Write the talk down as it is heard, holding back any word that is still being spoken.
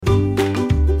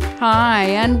Hi,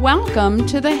 and welcome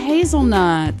to the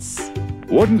Hazelnuts.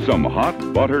 Wouldn't some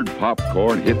hot buttered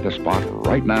popcorn hit the spot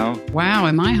right now? Wow,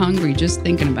 am I hungry just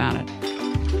thinking about it.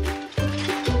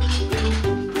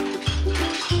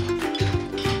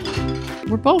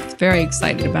 We're both very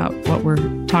excited about what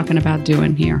we're talking about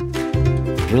doing here.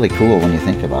 Really cool when you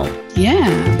think about it. Yeah.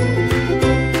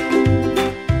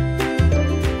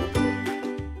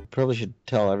 Probably should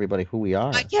tell everybody who we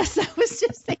are. Yes, I was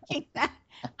just thinking that.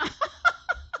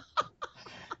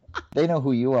 They know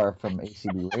who you are from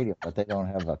ACB Radio, but they don't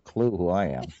have a clue who I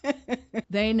am.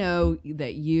 They know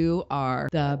that you are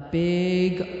the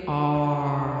Big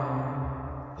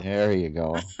R. There you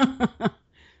go.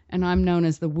 And I'm known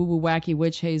as the woo-woo wacky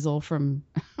witch Hazel from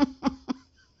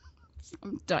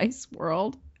some Dice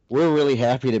World. We're really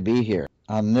happy to be here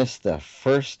on this, the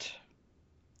first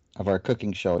of our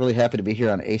cooking show. Really happy to be here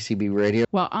on ACB Radio.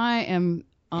 Well, I am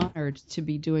honored to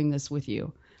be doing this with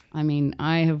you. I mean,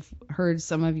 I have heard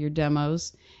some of your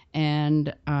demos,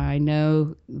 and I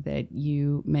know that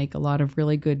you make a lot of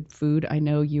really good food. I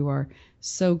know you are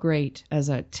so great as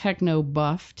a techno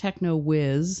buff, techno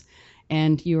whiz,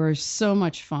 and you are so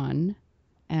much fun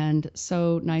and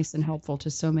so nice and helpful to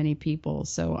so many people.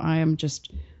 So I am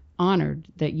just honored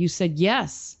that you said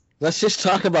yes. Let's just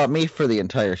talk about me for the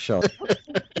entire show.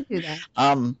 Do that.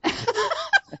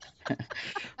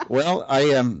 Well,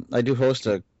 I do host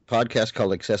a podcast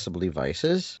called Accessible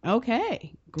Devices.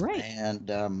 Okay, great.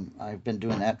 And I've been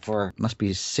doing that for, must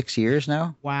be 6 years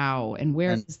now. Wow. And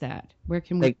where is that? Where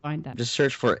can we find that? Just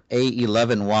search for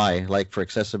A11Y, like for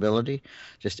accessibility,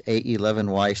 just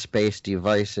A11Y space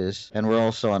devices. And we're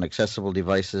also on Accessible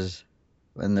Devices,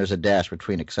 and there's a dash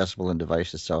between accessible and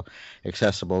devices, so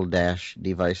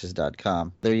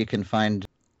accessible-devices.com. There you can find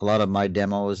a lot of my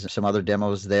demos, some other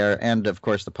demos there, and of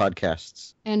course the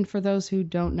podcasts. And for those who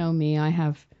don't know me, I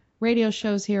have radio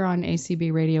shows here on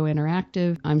ACB Radio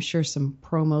Interactive. I'm sure some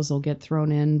promos will get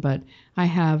thrown in, but I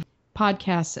have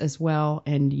podcasts as well,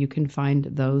 and you can find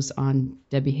those on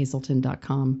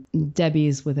DebbieHazelton.com. Debbie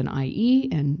is with an I-E,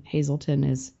 and Hazelton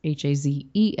is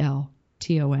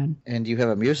Hazelton. And you have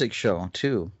a music show,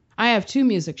 too. I have two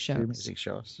music shows. Two music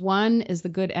shows. One is the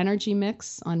Good Energy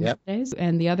Mix on Mondays,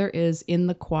 and the other is In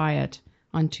the Quiet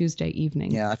on Tuesday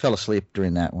evening. Yeah, I fell asleep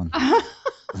during that one.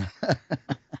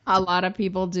 A lot of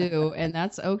people do, and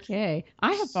that's okay.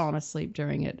 I have fallen asleep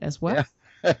during it as well.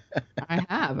 Yeah. I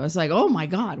have. I was like, oh my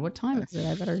God, what time is it?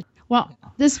 I better. Well,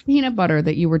 this peanut butter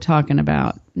that you were talking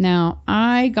about. Now,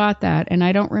 I got that, and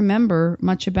I don't remember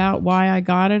much about why I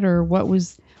got it or what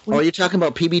was. Oh, you're talking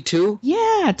about PB2?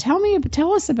 Yeah,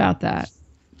 tell us about that.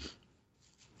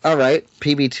 All right,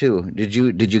 PB2.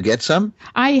 Did you get some?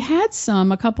 I had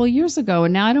some a couple of years ago,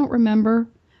 and now I don't remember.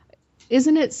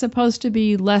 Isn't it supposed to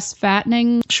be less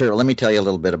fattening? Sure. Let me tell you a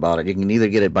little bit about it. You can either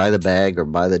get it by the bag or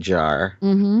by the jar.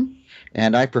 Mm-hmm.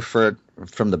 And I prefer it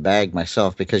from the bag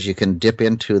myself because you can dip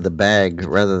into the bag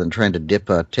rather than trying to dip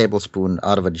a tablespoon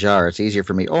out of a jar. It's easier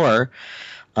for me. Or,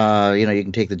 you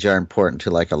can take the jar and pour it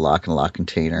into like a lock and lock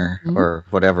container or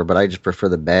whatever. But I just prefer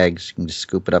the bags. You can just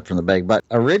scoop it up from the bag. But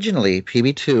originally,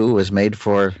 PB2 was made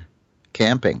for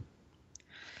camping.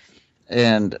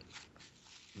 And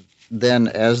then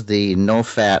as the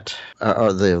no-fat,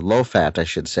 or the low-fat, I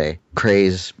should say,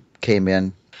 craze came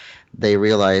in, they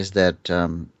realized that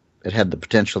it had the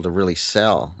potential to really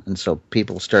sell. And so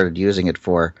people started using it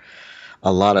for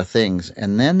a lot of things.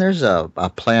 And then there's a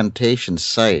plantation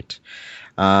site.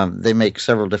 They make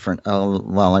several different,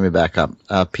 let me back up.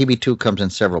 PB2 comes in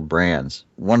several brands.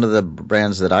 One of the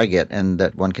brands that I get and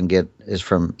that one can get is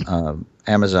from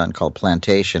Amazon called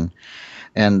Plantation.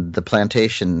 And the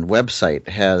Plantation website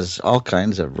has all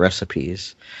kinds of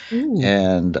recipes. Ooh.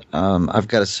 And I've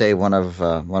got to say one of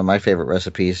my favorite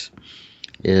recipes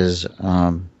is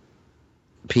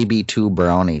PB2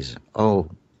 brownies. Oh,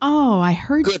 I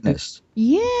heard goodness.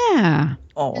 Yeah.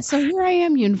 Oh. And so here I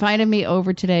am. You invited me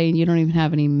over today, and you don't even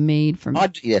have any made for me. Oh,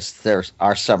 yes, there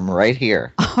are some right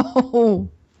here. Oh.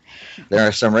 There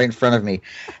are some right in front of me.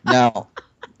 Now,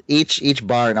 each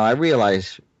bar. Now I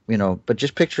realize. But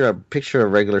just picture a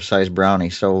regular sized brownie.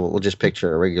 So we'll just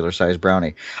picture a regular sized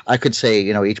brownie. I could say,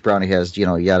 each brownie has,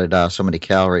 yada da, so many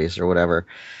calories or whatever.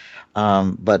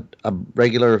 But a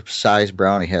regular sized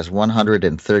brownie has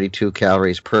 132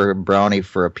 calories per brownie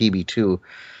for a PB2.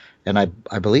 And I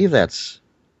believe that's,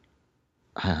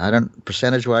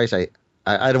 percentage wise, I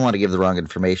don't want to give the wrong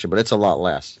information, but it's a lot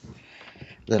less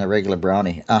than a regular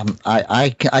brownie.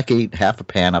 I could eat half a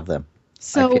pan of them.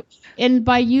 So, and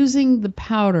by using the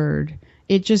powdered,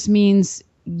 it just means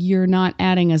you're not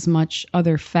adding as much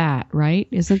other fat, right?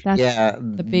 Isn't that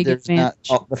the big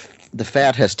advantage? The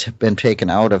fat has been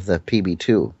taken out of the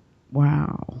PB2.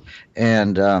 Wow.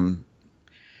 And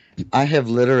I have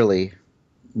literally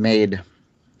made,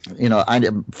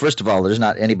 first of all, there's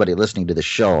not anybody listening to the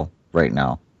show right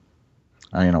now.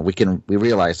 We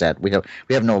realize that we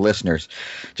have no listeners,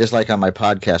 just like on my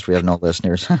podcast we have no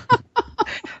listeners.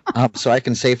 So I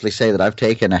can safely say that I've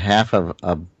taken a half of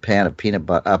a pan of peanut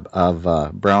butter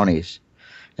of brownies,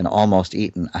 and almost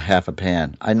eaten a half a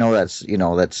pan. I know that's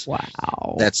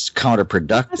Wow. that's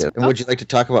counterproductive. And would you like to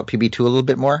talk about PB2 a little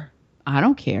bit more? I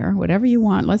don't care. Whatever you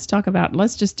want. Let's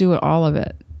just do it, all of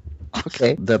it.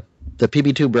 Okay. The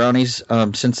PB2 brownies,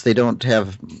 since they don't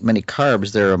have many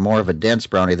carbs, they're more of a dense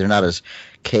brownie. They're not as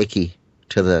cakey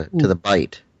to the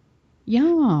bite.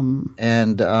 Yum.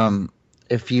 And I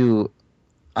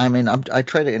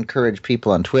try to encourage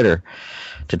people on Twitter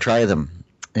to try them.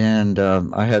 And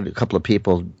I had a couple of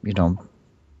people,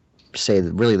 say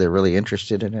that really they're really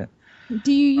interested in it.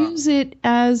 Do you use it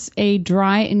as a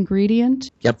dry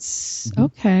ingredient? Yep.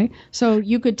 Okay. So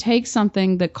you could take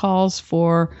something that calls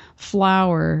for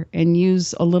flour and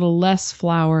use a little less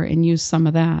flour and use some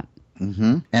of that.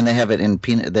 Mm-hmm. And they have it in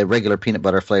the regular peanut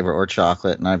butter flavor or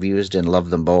chocolate, and I've used and loved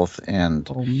them both. And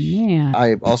oh man,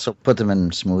 I also put them in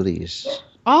smoothies.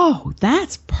 Oh,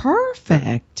 that's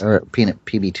perfect. Or peanut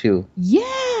PB2.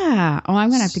 Yeah. Oh, I'm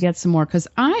going to have to get some more because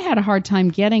I had a hard time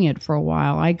getting it for a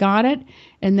while. I got it,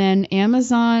 and then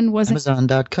Amazon.com.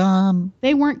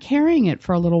 They weren't carrying it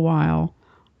for a little while.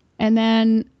 And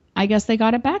then I guess they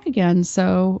got it back again.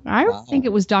 So I think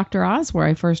it was Dr. Oz where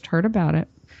I first heard about it.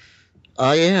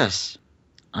 Yes.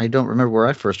 I don't remember where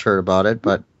I first heard about it,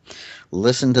 but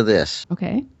listen to this.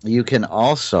 Okay. You can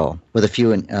also, with a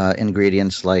few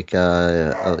ingredients, like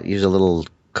use a little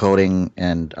coating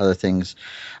and other things,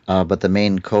 but the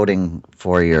main coating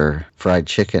for your fried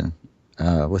chicken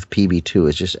with PB2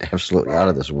 is just absolutely out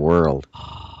of this world.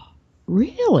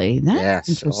 Really? That's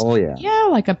interesting. Oh, yeah. Yeah,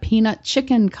 like a peanut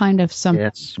chicken kind of something.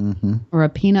 Yes. Mm-hmm. Or a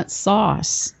peanut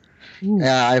sauce. Ooh.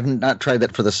 Yeah, I've not tried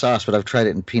that for the sauce, but I've tried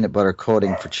it in peanut butter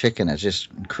coating for chicken. It's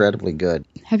just incredibly good.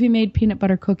 Have you made peanut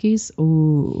butter cookies?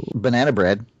 Ooh. Banana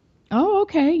bread. Oh,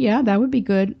 okay. Yeah, that would be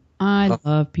good. I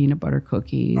love peanut butter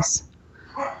cookies.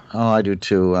 Oh, I do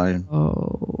too.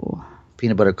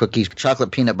 Peanut butter cookies, chocolate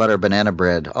peanut butter banana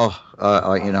bread.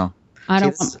 I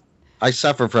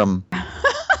suffer from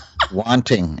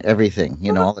wanting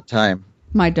everything, all the time.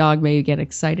 My dog may get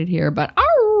excited here, but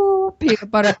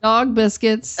peanut butter dog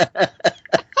biscuits.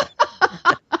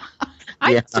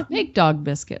 I used to make dog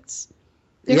biscuits.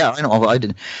 I know. I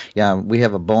did. Yeah, we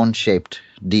have a bone-shaped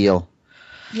deal.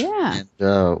 Yeah.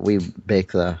 And we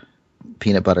bake the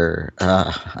peanut butter.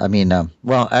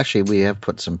 Actually, we have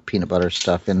put some peanut butter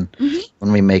stuff in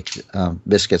when we make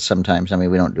biscuits sometimes. I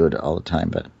mean, we don't do it all the time,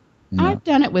 but... I've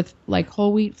done it with like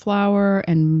whole wheat flour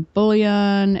and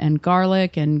bouillon and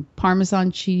garlic and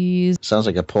Parmesan cheese. Sounds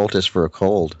like a poultice for a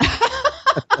cold.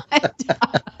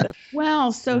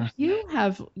 Well, so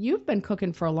you've been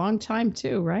cooking for a long time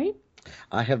too, right?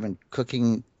 I have been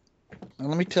cooking.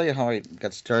 Let me tell you how I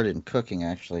got started in cooking,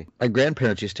 actually. My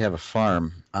grandparents used to have a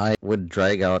farm. I would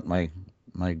drag out my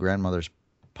grandmother's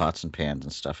pots and pans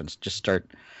and stuff and just start,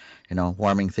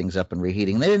 warming things up and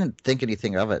reheating. They didn't think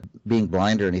anything of it. Being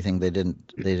blind or anything, they didn't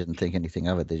think anything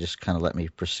of it. They just kind of let me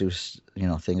pursue,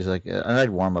 things like, and I'd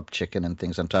warm up chicken and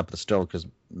things on top of the stove because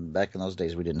back in those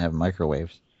days we didn't have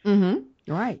microwaves. Mm-hmm.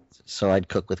 Right. So I'd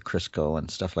cook with Crisco and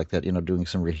stuff like that, doing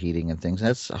some reheating and things.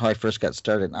 That's how I first got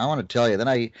started. And I want to tell you, then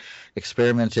I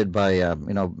experimented by,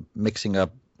 mixing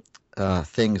up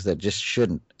things that just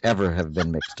shouldn't ever have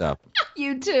been mixed up.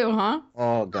 You too, huh?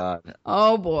 Oh, God.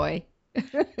 Oh, boy.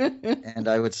 And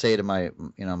I would say to my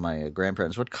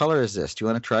grandparents, "What color is this? Do you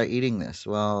want to try eating this?"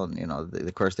 Well,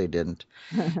 of course they didn't.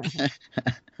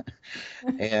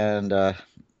 And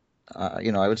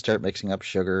I would start mixing up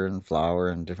sugar and flour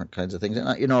and different kinds of things.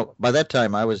 And by that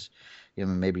time I was,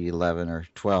 maybe 11 or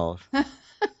 12,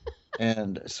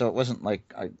 and so it wasn't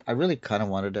like I really kind of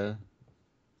wanted to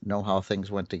know how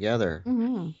things went together.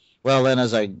 Mm-hmm. Well, then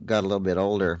as I got a little bit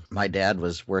older, my dad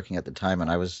was working at the time, and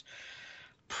I was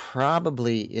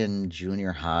probably in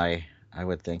junior high, I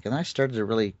would think. And I started to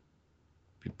really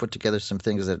put together some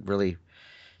things that really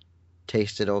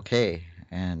tasted okay.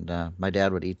 And my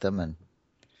dad would eat them,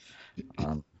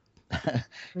 and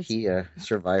he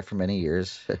survived for many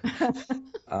years.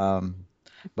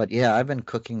 But yeah, I've been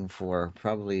cooking for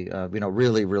probably,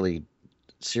 really, really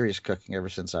serious cooking ever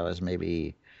since I was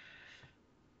maybe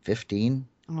 15.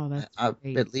 Oh, that's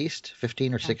great. At least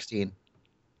 15 or 16.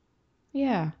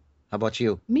 Yeah. How about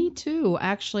you? Me too.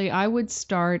 Actually, I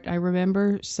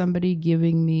remember somebody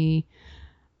giving me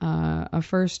a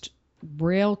first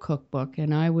Braille cookbook,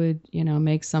 and I would,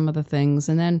 make some of the things.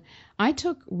 And then I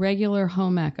took regular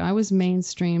home ec. I was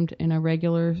mainstreamed in a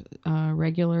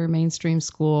regular mainstream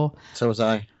school. So was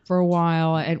I. For a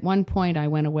while. At one point, I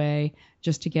went away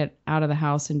just to get out of the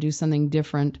house and do something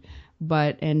different,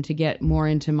 and to get more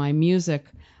into my music.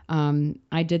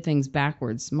 I did things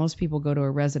backwards. Most people go to a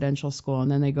residential school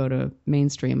and then they go to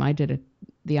mainstream. I did it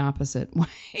the opposite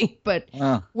way. But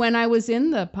when I was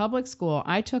in the public school,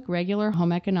 I took regular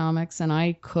home economics and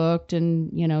I cooked and,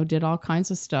 did all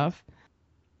kinds of stuff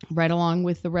right along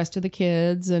with the rest of the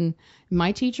kids. And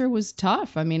my teacher was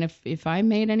tough. I mean, if I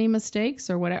made any mistakes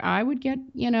or whatever, I would get,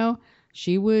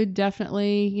 she would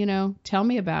definitely, tell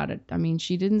me about it. I mean,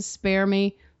 she didn't spare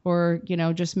me or,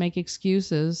 just make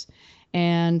excuses.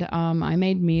 And I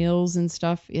made meals and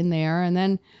stuff in there. And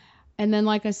then,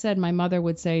 like I said, my mother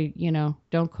would say,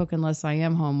 don't cook unless I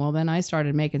am home. Well, then I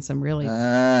started making some really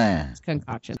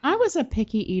concoctions. I was a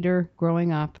picky eater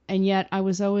growing up, and yet I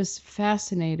was always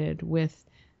fascinated with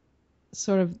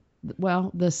sort of,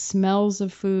 the smells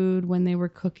of food when they were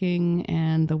cooking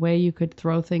and the way you could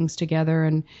throw things together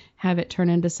and have it turn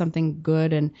into something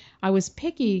good. And I was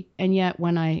picky, and yet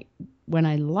when I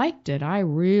liked it, I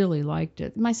really liked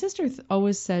it. My sister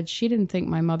always said she didn't think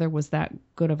my mother was that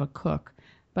good of a cook,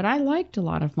 but I liked a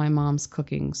lot of my mom's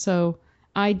cooking. So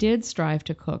I did strive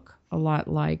to cook a lot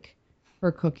like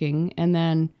her cooking. And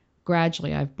then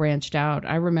gradually I've branched out.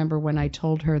 I remember when I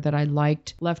told her that I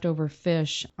liked leftover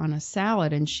fish on a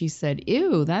salad, and she said,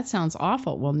 "Ew, that sounds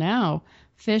awful." Well, now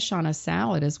fish on a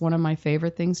salad is one of my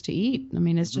favorite things to eat. I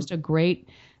mean, it's just a great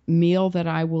meal that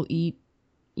I will eat,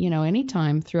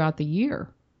 anytime throughout the year.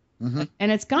 Mm-hmm.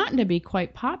 And it's gotten to be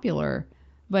quite popular.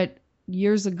 But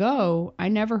years ago, I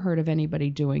never heard of anybody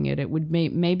doing it. It would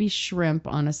maybe shrimp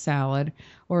on a salad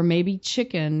or maybe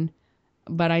chicken.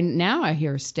 But now I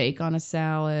hear steak on a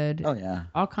salad. Oh, yeah.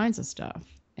 All kinds of stuff.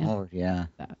 Oh, yeah.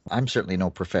 I'm certainly no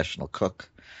professional cook.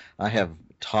 I have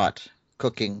taught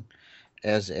cooking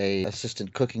as a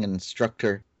assistant cooking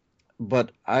instructor,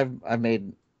 but I've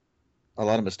made a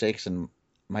lot of mistakes in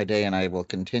my day, and I will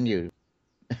continue.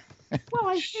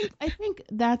 Well, I think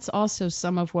that's also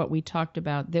some of what we talked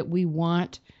about that we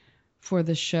want for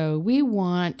the show. We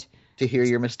want to hear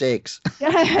your mistakes.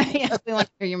 Yes, we want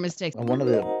to hear your mistakes. One of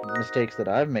the mistakes that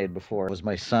I've made before was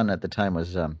my son at the time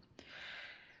was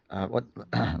what?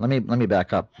 Let me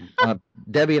back up.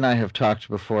 Debbie and I have talked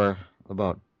before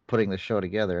about putting the show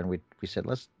together, and we said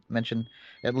let's mention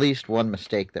at least one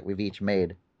mistake that we've each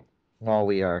made while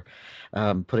we are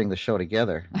putting the show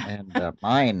together. And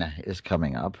mine is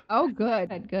coming up. Oh,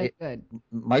 good.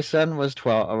 My son was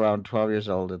around 12 years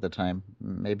old at the time,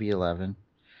 maybe 11.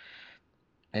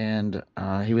 And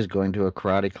he was going to a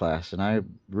karate class, and I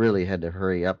really had to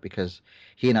hurry up because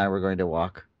he and I were going to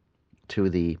walk to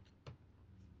his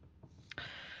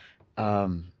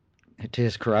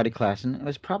karate class, and it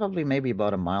was probably maybe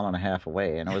about a mile and a half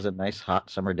away, and it was a nice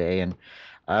hot summer day, and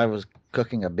I was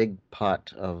cooking a big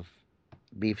pot of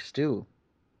beef stew,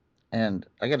 and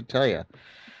I got to tell you,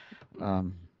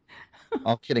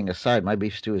 all kidding aside, my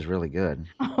beef stew is really good.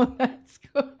 Oh, that's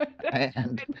good.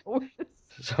 And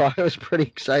so I was pretty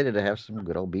excited to have some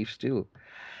good old beef stew.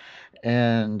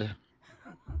 And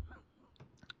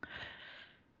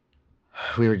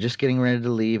we were just getting ready to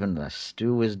leave, and the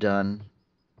stew was done.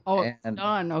 Oh, it's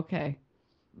done. Okay.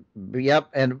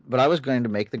 Yep. But I was going to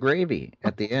make the gravy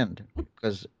at the end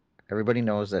because everybody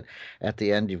knows that at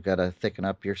the end you've got to thicken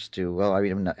up your stew. Well, I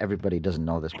mean, everybody doesn't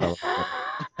know this probably.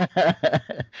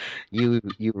 You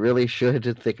really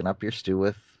should thicken up your stew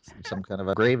with some kind of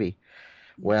a gravy.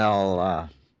 Well,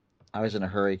 I was in a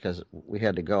hurry because we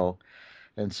had to go,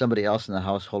 and somebody else in the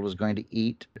household was going to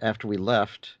eat after we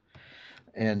left,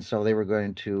 and so they were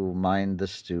going to mind the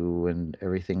stew and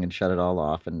everything and shut it all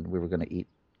off, and we were going to eat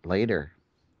later.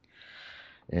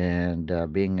 And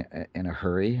being in a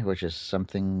hurry, which is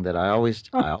something that I always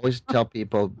tell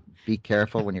people, be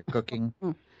careful when you're cooking.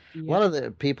 Yeah. A lot of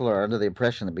the people are under the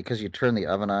impression that because you turn the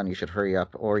oven on, you should hurry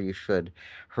up, or you should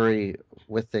hurry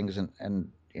with things. And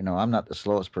I'm not the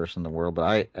slowest person in the world, but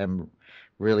I am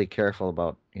really careful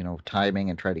about, timing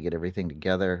and try to get everything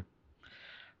together,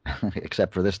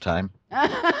 except for this time.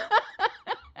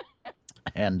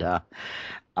 And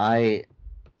I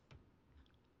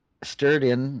stirred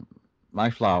in my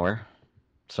flour,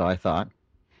 so I thought,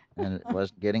 and it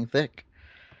was getting thick.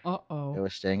 Uh-oh. It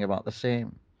was staying about the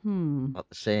same. About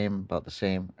the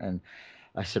same. And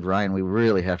I said, Ryan, we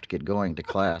really have to get going to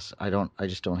class. I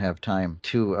just don't have time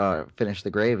to finish the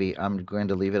gravy. I'm going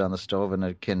to leave it on the stove, and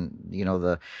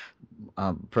the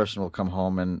person will come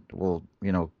home and will,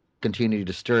 continue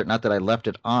to stir it. Not that I left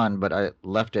it on, but I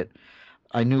left it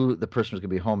I knew the person was going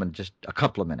to be home in just a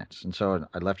couple of minutes, and so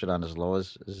I left it on as low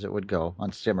as it would go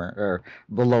on simmer or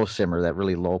below simmer, that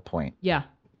really low point. Yeah.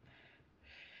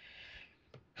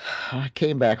 I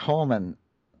came back home and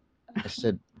I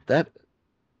said, that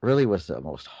really was the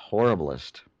most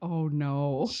horriblest Oh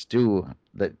no. stew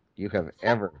that you have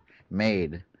ever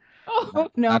made. Oh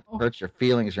no. Not to hurt your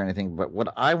feelings or anything, but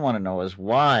what I want to know is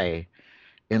why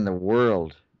in the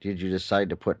world did you decide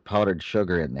to put powdered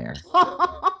sugar in there?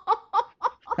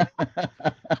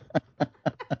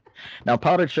 Now,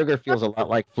 powdered sugar feels a lot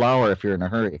like flour if you're in a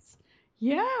hurry.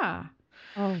 Yeah.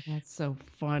 Oh, that's so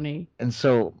funny. And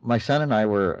so my son and I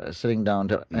were sitting down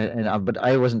to, but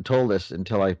I wasn't told this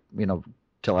until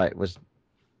till I was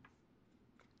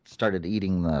started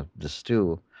eating the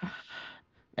stew.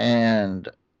 And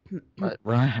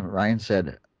Ryan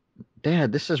said,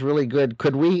 "Dad, this is really good.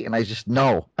 Could we?" And I just,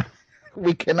 no,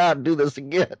 we cannot do this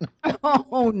again.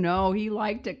 Oh no, he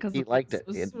liked it because He liked it.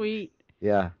 So sweet.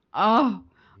 Yeah. Oh,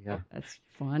 Yeah. that's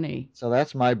funny. So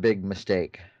that's my big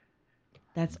mistake.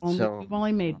 That's you've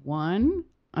only made one?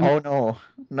 No,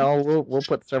 we'll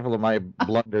put several of my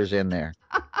blunders in there.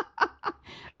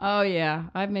 Oh yeah,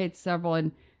 I've made several,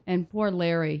 and poor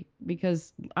Larry,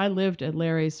 because I lived at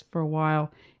Larry's for a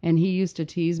while, and he used to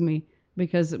tease me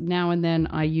because now and then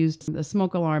I used the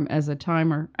smoke alarm as a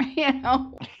timer,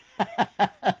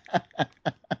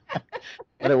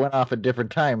 But it went off at different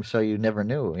times, so you never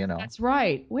knew, That's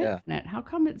right. Wait Yeah. a minute, how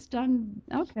come it's done?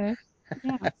 Okay,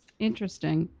 yeah,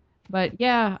 interesting. But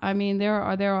yeah, I mean, there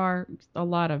are a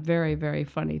lot of very, very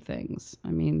funny things. I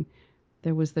mean,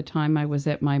 there was the time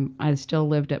I still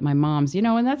lived at my mom's,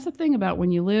 and that's the thing about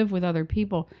when you live with other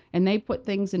people and they put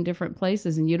things in different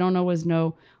places and you don't always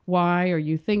know why, or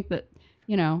you think that,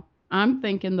 I'm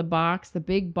thinking the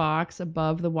big box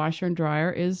above the washer and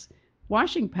dryer is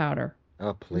washing powder.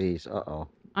 Oh, please. Uh-oh.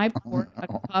 I poured a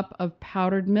cup of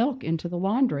powdered milk into the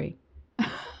laundry.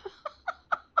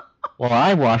 Well,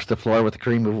 I washed the floor with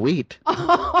cream of wheat.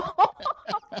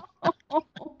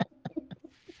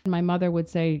 My mother would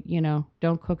say,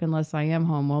 don't cook unless I am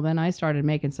home. Well, then I started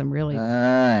making some really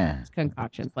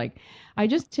concoctions. Like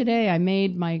today I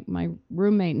made my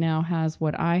roommate now has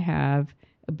what I have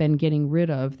been getting rid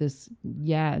of, this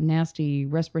nasty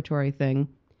respiratory thing.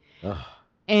 Ugh.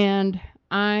 And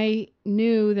I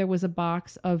knew there was a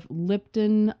box of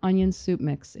Lipton onion soup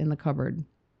mix in the cupboard.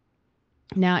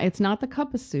 Now, it's not the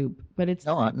cup of soup, but it's...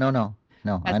 No,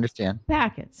 I understand.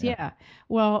 Packets, yeah.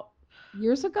 Well,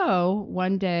 years ago,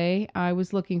 one day, I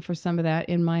was looking for some of that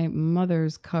in my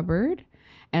mother's cupboard,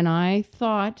 and I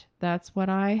thought that's what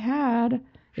I had.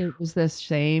 It was the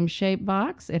same shaped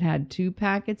box. It had 2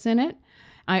 packets in it.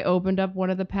 I opened up one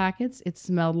of the packets. It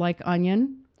smelled like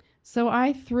onion. So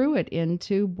I threw it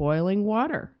into boiling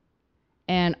water.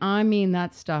 And I mean,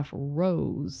 that stuff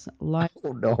rose like...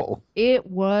 Oh, no. It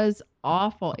was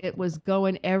awful. It was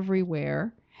going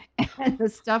everywhere. And the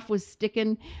stuff was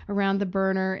sticking around the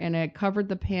burner, and I covered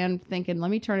the pan thinking,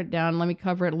 let me turn it down, let me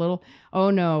cover it a little. Oh,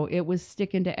 no, it was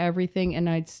sticking to everything, and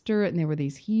I'd stir it, and there were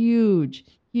these huge,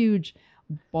 huge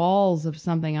balls of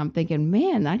something. I'm thinking,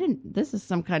 man, this is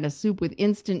some kind of soup with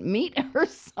instant meat or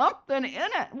something in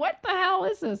it. What the hell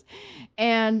is this?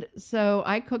 And so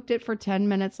I cooked it for 10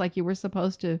 minutes like you were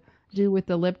supposed to do with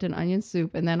the Lipton onion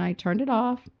soup, and then I turned it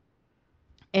off,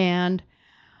 and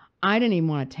I didn't even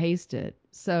want to taste it.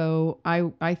 So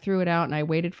I threw it out, and I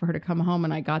waited for her to come home,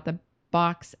 and I got the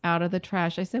box out of the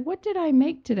trash. I said, what did I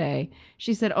make today?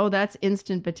 She said, oh, that's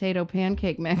instant potato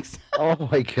pancake mix. Oh,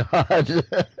 my God.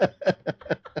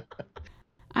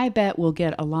 I bet we'll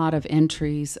get a lot of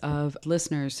entries of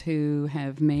listeners who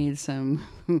have made some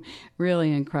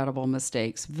really incredible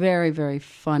mistakes. Very, very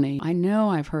funny. I know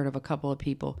I've heard of a couple of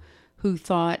people who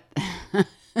thought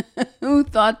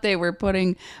they were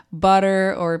putting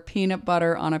butter or peanut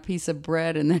butter on a piece of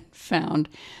bread and then found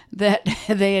that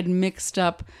they had mixed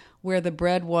up where the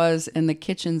bread was and the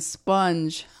kitchen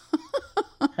sponge.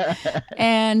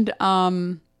 And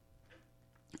I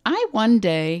one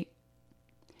day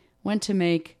went to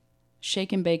make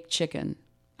shake and bake chicken.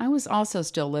 I was also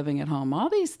still living at home. All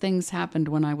these things happened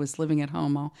when I was living at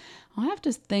home. I'll have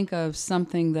to think of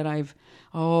something that I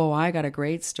got a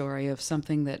great story of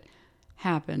something that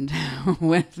happened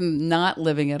with not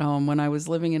living at home when I was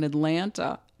living in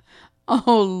Atlanta.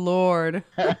 Oh, Lord.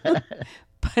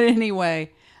 But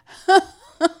anyway,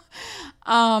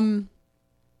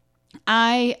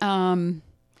 I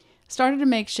started to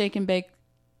make shake and bake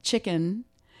chicken,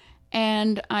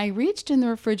 and I reached in the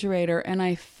refrigerator and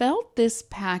I felt this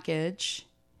package,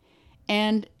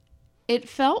 and it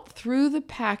felt through the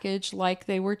package like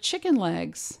they were chicken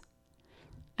legs.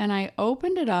 And I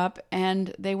opened it up,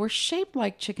 and they were shaped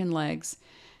like chicken legs.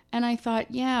 And I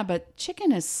thought, yeah, but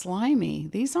chicken is slimy.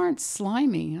 These aren't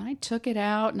slimy. And I took it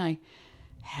out, and I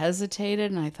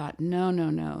hesitated, and I thought,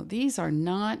 no. These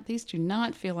do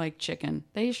not feel like chicken.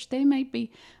 They might be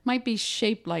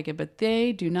shaped like it, but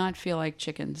they do not feel like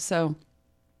chicken. So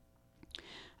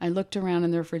I looked around in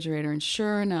the refrigerator, and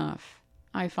sure enough,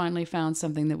 I finally found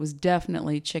something that was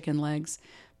definitely chicken legs.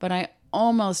 But I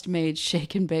almost made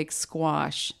shake and bake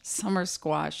squash, summer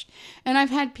squash. And I've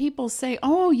had people say,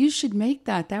 "Oh, you should make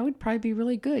that. That would probably be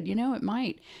really good." You know, it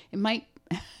might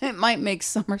it might make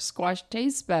summer squash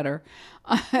taste better,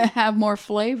 have more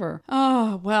flavor.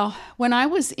 Oh, well, when I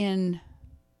was in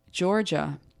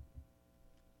Georgia,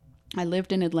 I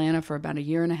lived in Atlanta for about a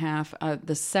year and a half.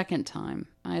 The second time,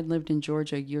 I had lived in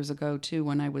Georgia years ago too,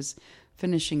 when I was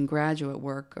finishing graduate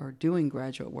work or doing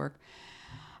graduate work.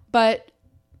 But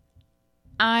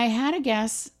I had a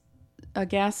gas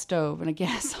stove and a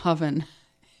gas oven.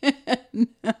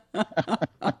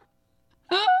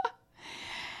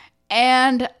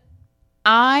 And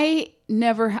I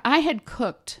had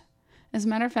cooked. As a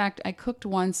matter of fact, I cooked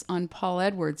once on Paul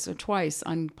Edwards, or twice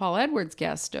on Paul Edwards'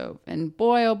 gas stove. And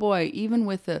boy, oh boy, even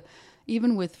with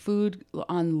food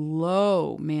on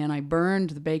low, man, I burned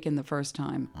the bacon the first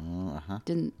time. Uh-huh.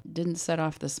 Didn't set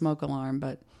off the smoke alarm,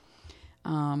 but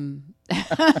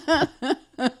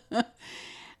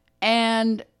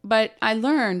but I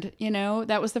learned,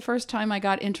 that was the first time I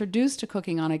got introduced to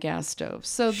cooking on a gas stove.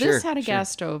 So this had a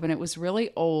gas stove, and it was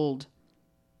really old.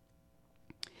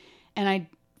 And I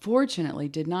fortunately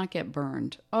did not get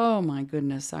burned. Oh my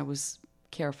goodness, I was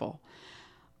careful.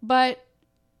 But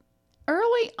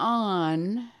early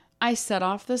on, I set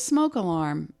off the smoke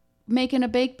alarm, making a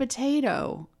baked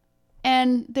potato.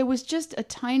 And there was just a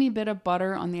tiny bit of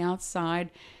butter on the outside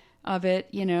of it,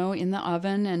 in the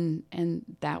oven. And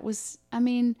that was,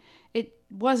 it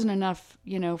wasn't enough,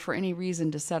 for any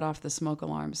reason to set off the smoke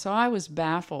alarm. So I was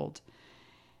baffled.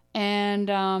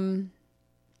 And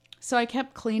so I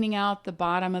kept cleaning out the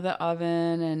bottom of the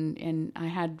oven, and I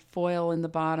had foil in the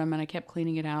bottom, and I kept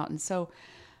cleaning it out. And so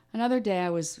another day I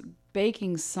was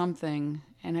baking something,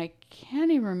 and I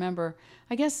can't even remember.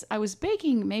 I guess I was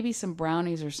baking maybe some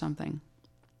brownies or something.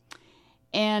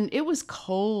 And it was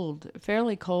cold,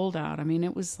 fairly cold out.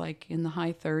 It was like in the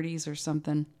high 30s or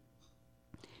something.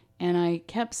 And I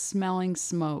kept smelling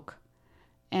smoke.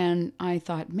 And I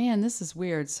thought, man, this is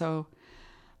weird. So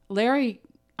I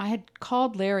had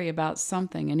called Larry about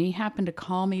something, and he happened to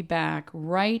call me back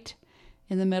right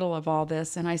in the middle of all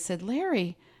this. And I said,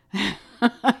 Larry, I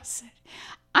said,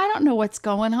 I don't know what's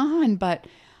going on, but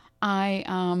I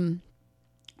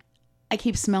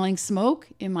keep smelling smoke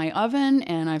in my oven,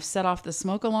 and I've set off the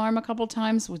smoke alarm a couple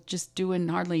times with just doing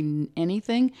hardly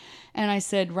anything. And I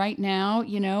said, right now,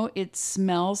 it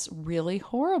smells really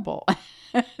horrible.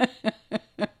 And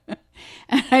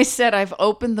I said, I've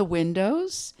opened the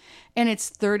windows, and it's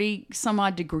 30 some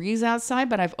odd degrees outside,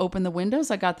 but I've opened the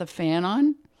windows. I got the fan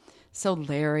on. So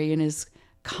Larry, in his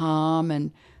calm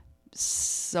and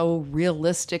so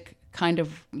realistic kind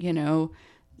of,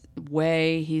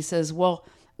 way, he says, well,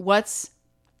 what's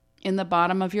in the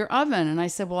bottom of your oven? And I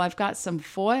said, well, I've got some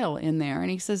foil in there.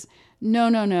 And he says,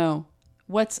 no.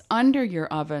 What's under your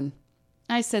oven?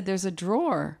 I said, there's a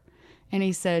drawer. And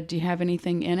he said, do you have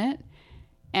anything in it?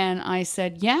 And I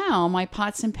said, yeah, all my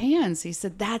pots and pans. He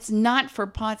said, that's not for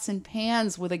pots and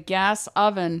pans with a gas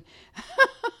oven.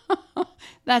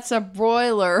 That's a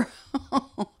broiler.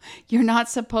 You're not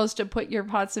supposed to put your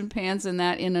pots and pans in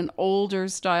an older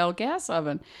style gas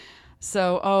oven.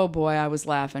 So, oh boy, I was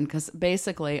laughing because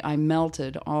basically I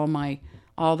melted all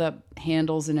the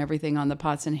handles and everything on the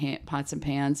pots and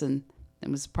pans, and it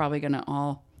was probably going to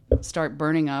all start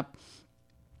burning up.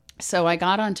 So I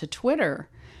got onto Twitter,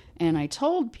 and I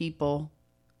told people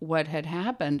what had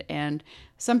happened. And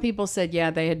some people said, yeah,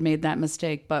 they had made that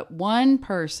mistake. But one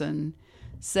person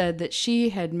said that she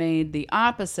had made the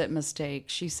opposite mistake.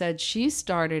 She said she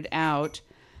started out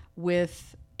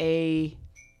with a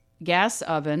gas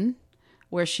oven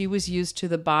where she was used to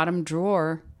the bottom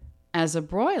drawer as a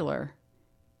broiler.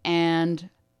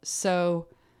 And so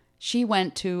she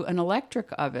went to an electric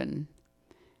oven,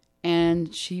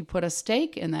 and she put a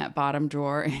steak in that bottom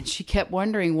drawer, and she kept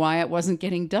wondering why it wasn't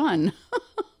getting done.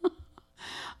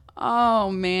 Oh,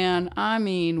 man.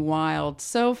 Wild.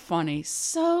 So funny.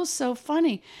 So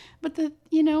funny. But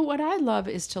what I love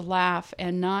is to laugh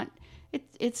and not,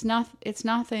 it's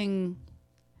nothing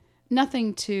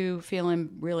to feel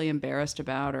really embarrassed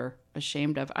about or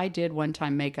ashamed of. I did one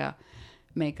time make a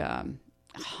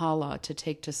challah to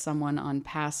take to someone on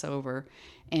Passover,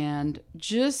 and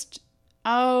just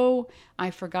Oh,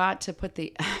 I forgot to put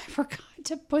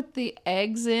the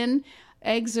eggs in.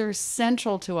 Eggs are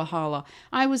central to a challah.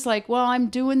 I was like, well, I'm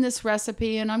doing this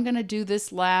recipe and I'm going to do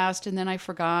this last, and then I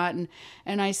forgot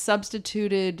and I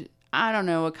substituted, I don't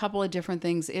know, a couple of different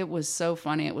things. It was so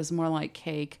funny. It was more like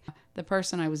cake. The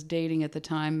person I was dating at the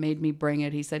time made me bring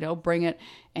it. He said, "Oh, bring it."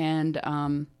 And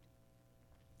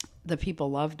the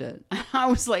people loved it. I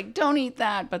was like, "Don't eat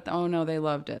that." But oh no, they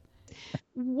loved it.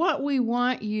 What we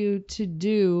want you to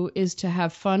do is to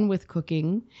have fun with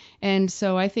cooking. And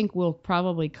so I think we'll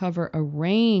probably cover a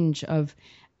range of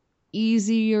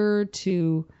easier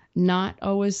to not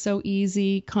always so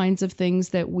easy kinds of things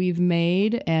that we've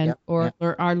made and or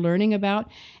are learning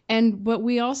about. But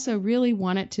we also really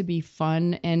want it to be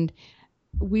fun, and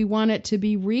we want it to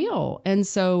be real. And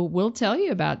so we'll tell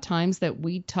you about times that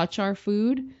we touch our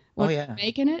food when we're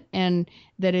making it, and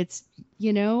that it's,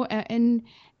 and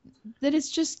that it's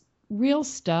just real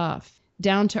stuff,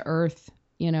 down to earth,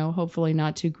 hopefully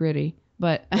not too gritty,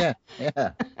 but yeah.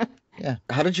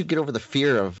 How did you get over the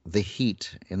fear of the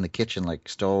heat in the kitchen, like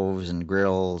stoves and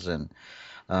grills? And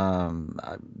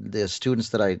the students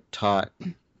that I taught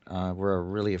were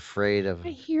really afraid of. I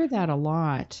hear that a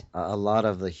lot. A lot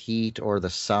of the heat or the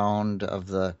sound of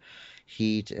the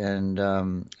heat, and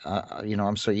I'm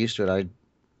so used to it.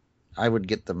 I would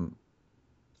get them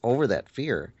over that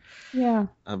fear. Yeah.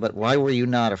 But why were you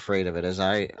not afraid of it, as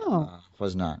I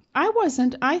was not? I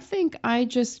wasn't. I think I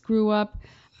just grew up.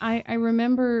 I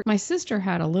remember my sister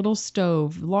had a little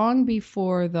stove long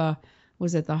before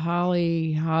was it the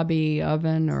Holly Hobby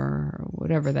oven or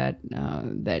whatever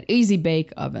that Easy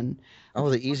Bake oven.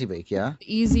 Oh, the Easy Bake, yeah.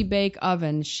 Easy Bake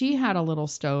oven. She had a little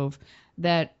stove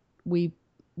that we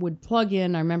would plug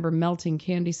in. I remember melting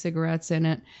candy cigarettes in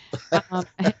it,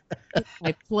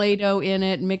 like Play-Doh in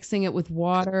it, mixing it with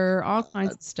water, all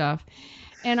kinds of stuff.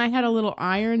 And I had a little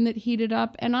iron that heated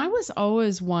up, and I was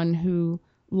always one who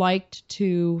liked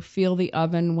to feel the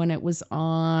oven when it was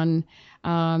on.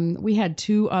 We had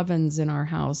two ovens in our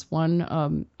house,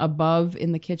 one above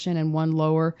in the kitchen and one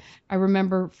lower. I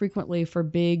remember frequently for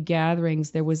big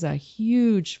gatherings, there was a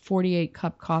huge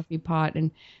 48-cup coffee pot,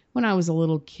 and when I was a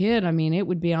little kid, I mean, it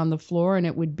would be on the floor and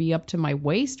it would be up to my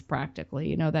waist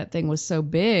practically. That thing was so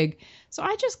big. So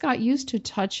I just got used to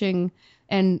touching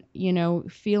and,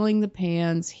 feeling the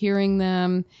pans, hearing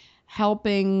them,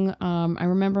 helping. I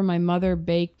remember my mother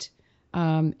baked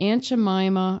Aunt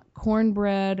Jemima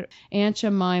cornbread, Aunt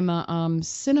Jemima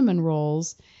box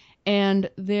rolls, and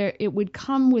it would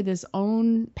come with his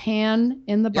own pan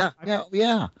in the box.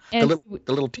 Yeah. And the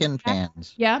little tin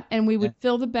pans. Yeah, and we would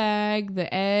fill the bag,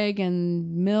 the egg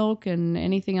and milk and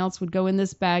anything else would go in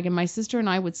this bag, and my sister and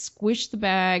I would squish the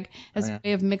bag as a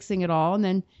way of mixing it all, and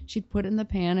then she'd put it in the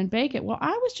pan and bake it. Well,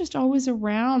 I was just always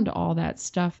around all that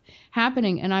stuff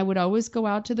happening, and I would always go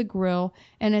out to the grill,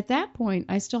 and at that point,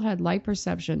 I still had light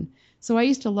perception, so I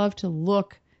used to love to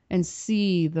look and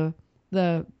see the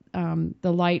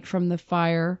light from the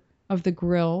fire of the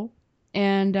grill.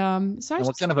 And so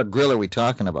what kind of a grill are we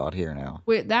talking about here now?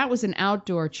 That was an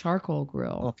outdoor charcoal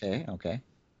grill. Okay.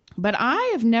 But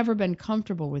I have never been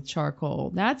comfortable with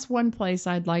charcoal. That's one place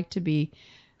I'd like to be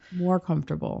more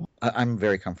comfortable. I'm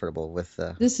very comfortable with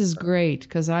This is great,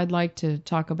 because I'd like to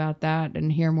talk about that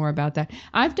and hear more about that.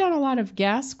 I've done a lot of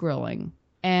gas grilling,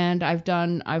 and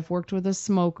I've worked with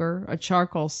a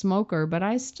charcoal smoker, but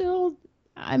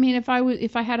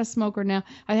if I had a smoker now,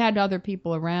 I had other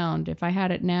people around. If I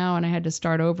had it now and I had to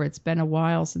start over, it's been a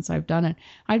while since I've done it,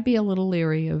 I'd be a little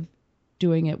leery of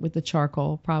doing it with the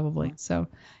charcoal probably. So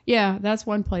yeah, that's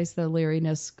one place the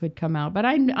leeriness could come out. But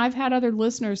I've had other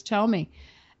listeners tell me,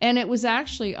 and it was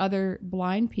actually other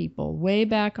blind people way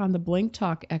back on the Blink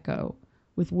Talk Echo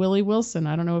with Willie Wilson.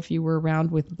 I don't know if you were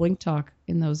around with Blink Talk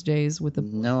in those days with the.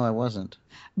 No, I wasn't.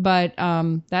 But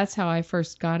that's how I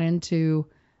first got into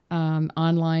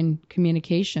online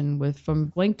communication from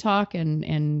Blink Talk and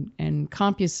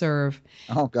CompuServe.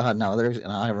 Oh God, no!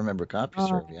 I remember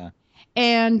CompuServe, yeah.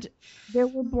 And there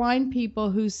were blind people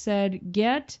who said,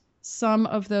 get some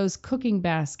of those cooking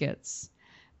baskets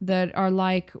that are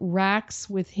like racks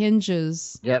with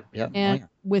hinges. Yep. And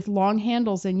with long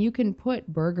handles, and you can put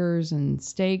burgers and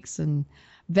steaks and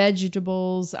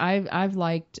vegetables. I've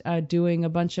liked doing a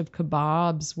bunch of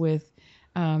kebabs with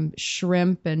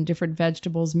shrimp and different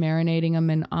vegetables, marinating them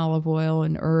in olive oil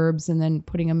and herbs, and then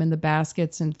putting them in the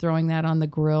baskets and throwing that on the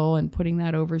grill and putting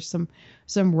that over some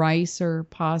rice or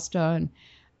pasta. And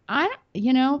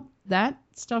that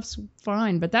stuff's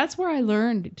fine, but that's where I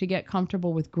learned to get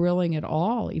comfortable with grilling at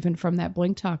all, even from that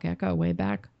Blink Talk Echo way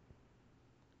back.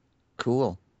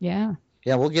 Cool. Yeah.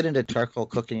 Yeah, we'll get into charcoal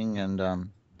cooking and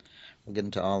we'll get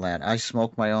into all that. I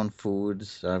smoke my own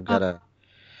foods.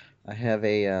 I have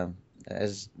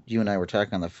as you and I were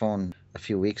talking on the phone a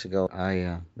few weeks ago,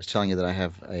 I was telling you that I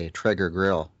have a Traeger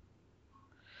grill.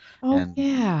 Oh, And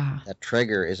yeah. that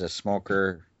Traeger is a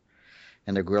smoker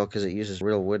and a grill because it uses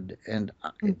real wood and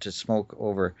to smoke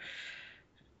over.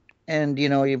 And,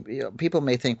 people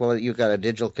may think, well, you've got a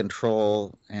digital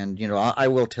control. And, I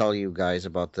will tell you guys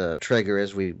about the Traeger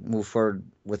as we move forward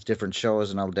with different shows,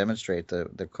 and I'll demonstrate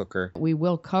the cooker. We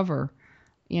will cover,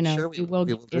 Sure, we will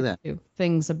do that. into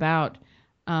things about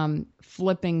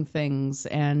flipping things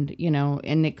and,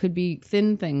 and it could be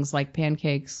thin things like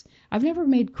pancakes. I've never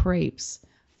made crepes.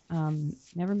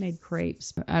 Never made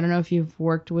crepes. I don't know if you've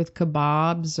worked with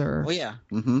kebabs or... Oh, yeah.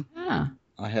 Mm-hmm. Yeah.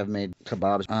 I have made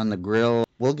kebabs on the grill.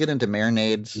 We'll get into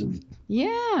marinades.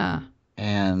 Yeah.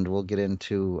 And we'll get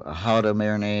into how to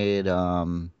marinate,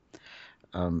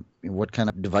 what kind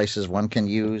of devices one can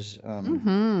use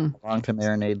along to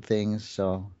marinate things.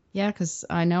 So yeah, because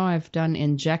I know I've done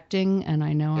injecting, and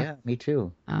I know me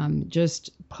too.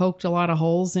 Just poked a lot of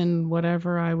holes in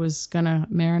whatever I was gonna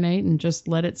marinate, and just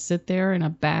let it sit there in a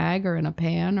bag or in a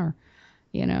pan, or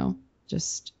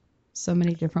just so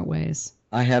many different ways.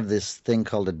 I have this thing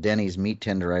called a Denny's meat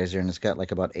tenderizer, and it's got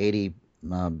like about 80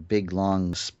 big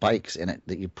long spikes in it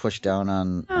that you push down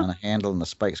on a handle, and the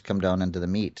spikes come down into the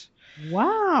meat.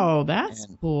 Wow, that's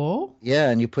cool. Yeah,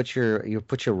 and you put your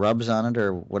rubs on it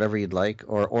or whatever you'd like,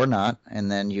 or not,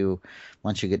 and then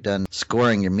once you get done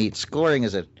scoring your meat. Scoring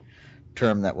is a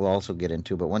term that we'll also get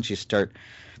into, but once you start,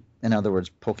 in other words,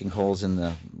 poking holes in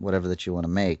the whatever that you want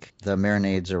to make, the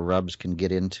marinades or rubs can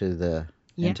get into the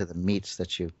meats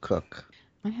that you cook.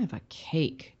 I have a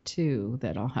cake too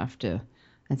that I'll have to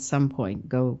at some point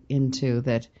go into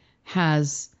that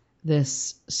has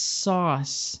this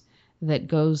sauce that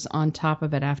goes on top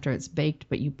of it after it's baked,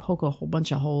 but you poke a whole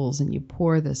bunch of holes and you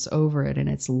pour this over it, and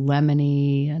it's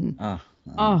lemony and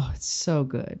it's so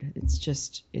good.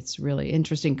 It's really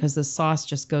interesting because the sauce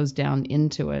just goes down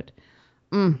into it.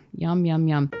 Yum, yum,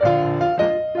 yum.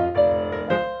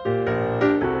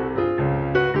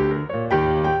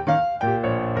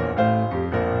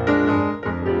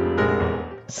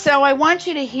 So I want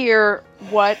you to hear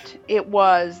what it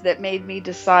was that made me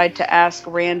decide to ask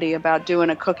Randy about doing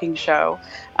a cooking show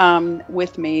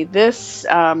with me. This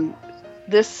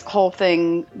whole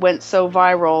thing went so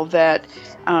viral that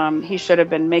he should have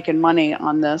been making money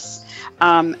on this.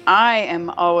 I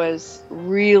am always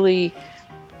really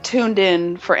tuned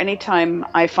in for any time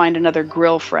I find another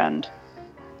grill friend.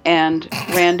 And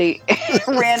Randy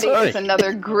is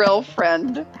another grill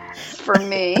friend for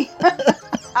me.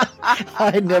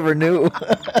 I never knew.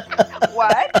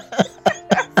 What?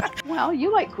 Well,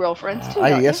 you like grill friends too.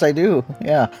 Yes, I do.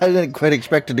 Yeah, I didn't quite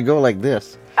expect it to go like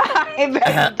this. I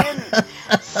bet you didn't.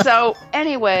 So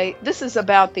anyway, this is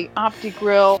about the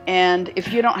OptiGrill, and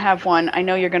if you don't have one, I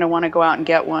know you're going to want to go out and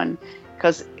get one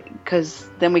because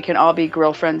then we can all be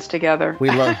grill friends together.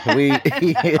 Because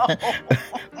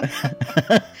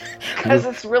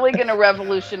it's really going to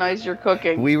revolutionize your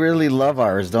cooking. We really love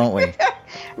ours, don't we?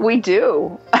 We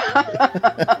do.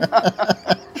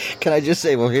 Can I just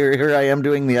say, well, here I am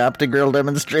doing the OptiGrill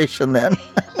demonstration then.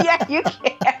 Yeah, you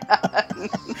can.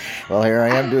 Well, here I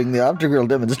am doing the OptiGrill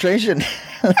demonstration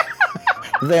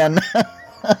then.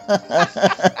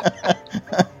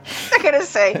 They're going to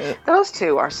say, those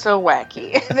two are so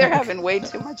wacky. They're having way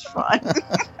too much fun.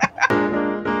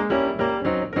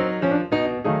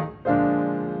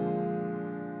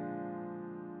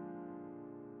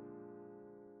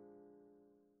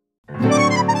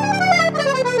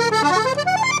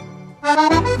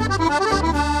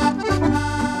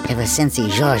 Ever since the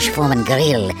George Foreman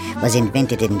grill was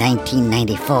invented in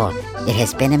 1994, it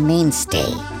has been a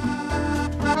mainstay.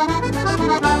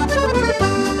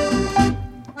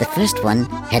 The first one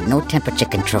had no temperature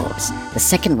controls. The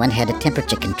second one had a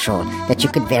temperature control that you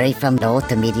could vary from low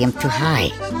to medium to high.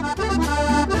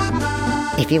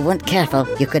 If you weren't careful,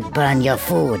 you could burn your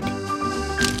food.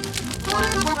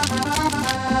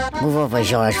 Move over,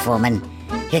 George Foreman.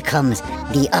 Here comes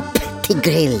the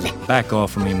OptiGrill. Back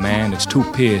off of me, man. It's too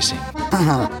piercing.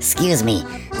 Oh, excuse me.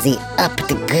 The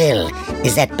OptiGrill.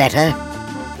 Is that better?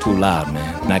 Too loud,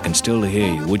 man. And I can still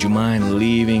hear you. Would you mind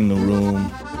leaving the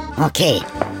room? Okay.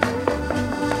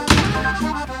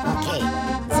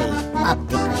 The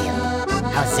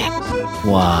OptiGrill. How's that?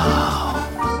 Wow.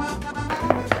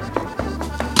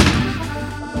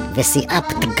 With the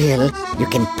OptiGrill, you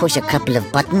can push a couple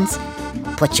of buttons,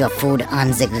 put your food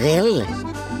on the grill.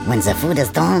 When the food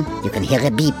is done, you can hear a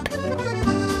beep.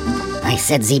 I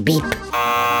said the beep.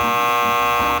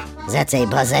 That's a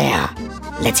buzzer.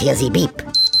 Let's hear the beep.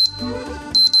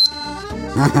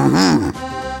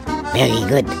 Very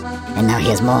good. And now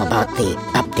here's more about the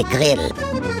Up the Grill.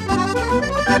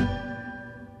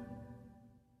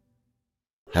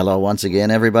 Hello once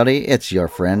again, everybody. It's your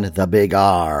friend, the Big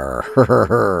R.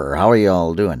 How are you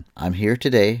all doing? I'm here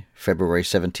today, February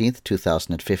 17th,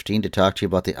 2015, to talk to you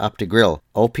about the OptiGrill.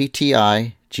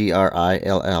 OptiGrill,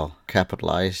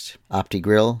 capitalized.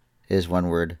 OptiGrill is one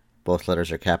word. Both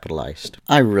letters are capitalized.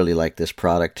 I really like this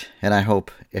product, and I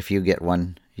hope if you get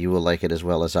one, you will like it as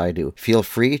well as I do. Feel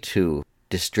free to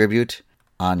distribute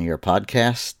on your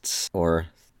podcasts or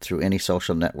through any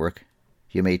social network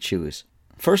you may choose.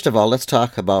 First of all, let's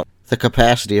talk about the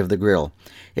capacity of the grill.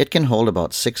 It can hold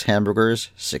about 6 hamburgers,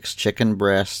 6 chicken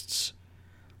breasts,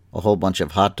 a whole bunch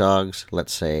of hot dogs,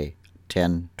 let's say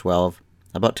 10, 12,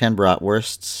 about 10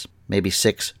 bratwursts, maybe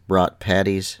 6 brat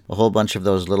patties, a whole bunch of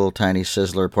those little tiny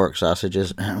sizzler pork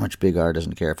sausages, which Big R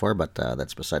doesn't care for, but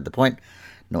that's beside the point.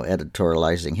 No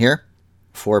editorializing here.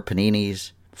 4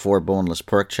 paninis, 4 boneless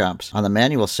pork chops. On the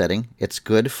manual setting, it's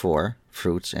good for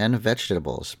fruits and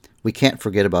vegetables. We can't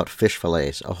forget about fish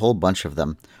fillets, a whole bunch of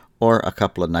them, or a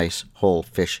couple of nice whole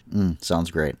fish. Sounds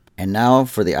great. And now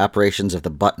for the operations of the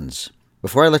buttons.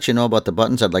 Before I let you know about the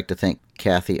buttons, I'd like to thank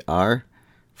Kathy R.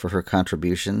 for her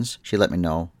contributions. She let me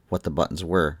know what the buttons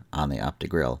were on the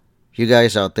OptiGrill. You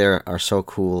guys out there are so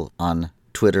cool on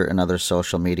Twitter and other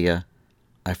social media.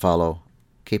 I follow.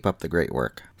 Keep up the great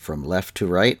work. From left to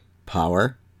right,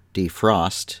 power,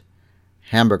 defrost,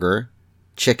 hamburger,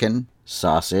 chicken,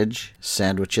 sausage,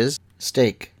 sandwiches,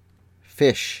 steak,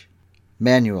 fish,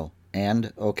 manual,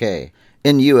 and OK.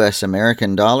 In U.S.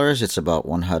 American dollars, it's about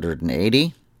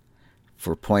 $180.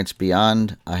 For points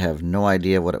beyond, I have no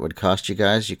idea what it would cost you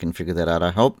guys. You can figure that out,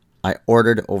 I hope. I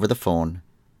ordered over the phone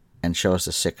and chose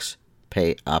the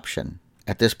 6-pay option.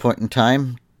 At this point in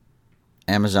time,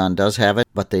 Amazon does have it,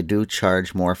 but they do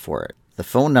charge more for it. The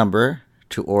phone number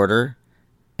to order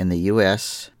in the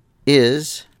U.S.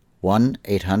 is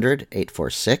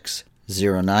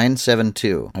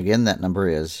 1-800-846-0972. Again, that number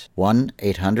is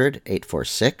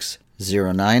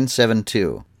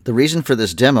 1-800-846-0972. The reason for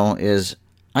this demo is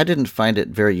I didn't find it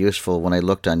very useful when I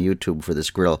looked on YouTube for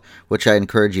this grill, which I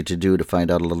encourage you to do to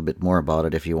find out a little bit more about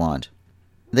it if you want.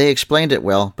 They explained it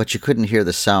well, but you couldn't hear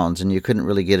the sounds, and you couldn't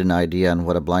really get an idea on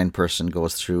what a blind person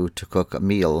goes through to cook a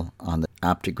meal on the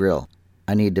OptiGrill.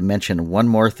 I need to mention one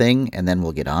more thing, and then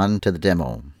we'll get on to the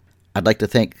demo. I'd like to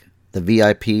thank the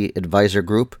VIP Advisor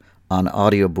Group on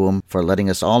Audioboom for letting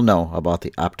us all know about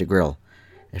the OptiGrill.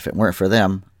 If it weren't for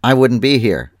them, I wouldn't be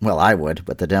here. Well, I would,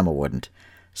 but the demo wouldn't.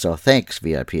 So thanks,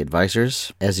 VIP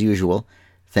Advisors. As usual,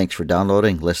 thanks for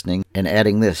downloading, listening, and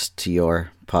adding this to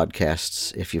your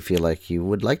podcasts if you feel like you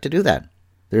would like to do that.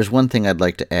 There's one thing I'd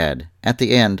like to add. At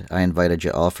the end, I invited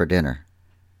you all for dinner.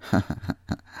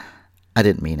 I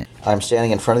didn't mean it. I'm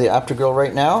standing in front of the OptiGrill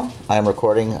right now. I'm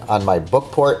recording on my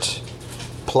Bookport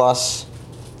Plus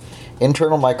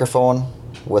internal microphone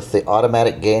with the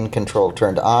automatic gain control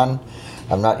turned on.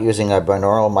 I'm not using a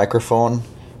binaural microphone.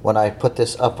 When I put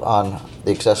this up on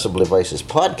the Accessible Devices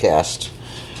podcast,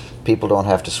 people don't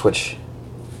have to switch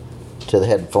to the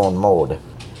headphone mode.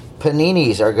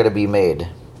 Paninis are going to be made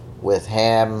with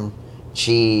ham,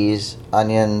 cheese,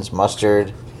 onions,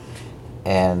 mustard,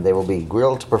 and they will be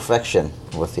grilled to perfection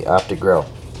with the OptiGrill.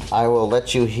 I will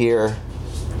let you hear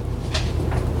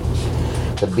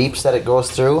the beeps that it goes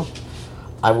through.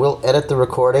 I will edit the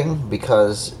recording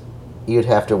because you'd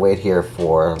have to wait here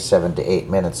for 7 to 8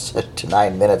 minutes to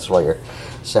 9 minutes while your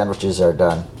sandwiches are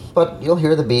done. But you'll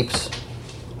hear the beeps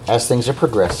as things are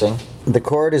progressing. The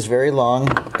cord is very long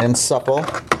and supple.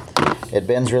 It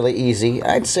bends really easy.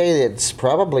 I'd say it's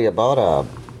probably about a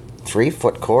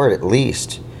 3-foot cord at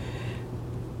least.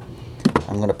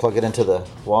 I'm going to plug it into the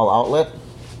wall outlet.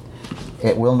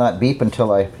 It will not beep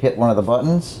until I hit one of the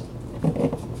buttons.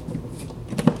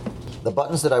 The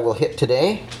buttons that I will hit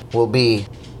today will be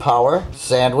power,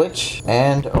 sandwich,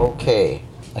 and OK.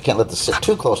 I can't let this sit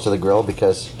too close to the grill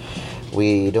because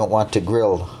we don't want to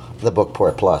grill the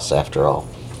Bookport Plus after all.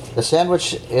 The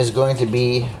sandwich is going to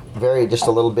be varied just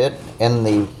a little bit in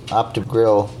the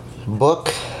OptiGrill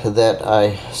book that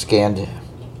I scanned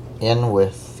in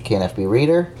with KNFB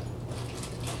Reader.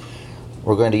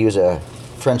 We're going to use a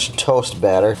French toast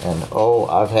batter, and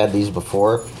I've had these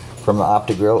before from the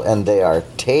OptiGrill, and they are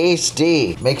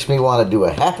tasty. Makes me want to do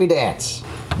a happy dance.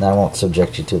 And I won't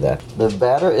subject you to that. The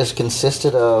batter is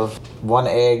consisted of 1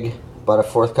 egg, about a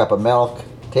 1/4 cup of milk,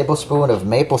 tablespoon of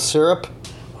maple syrup.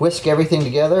 Whisk everything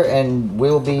together, and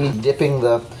we'll be dipping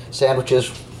the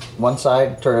sandwiches one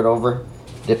side, turn it over,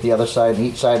 Dip the other side, and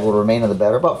each side will remain in the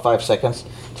batter about 5 seconds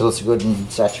till it's good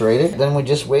and saturated. Then we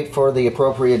just wait for the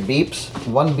appropriate beeps.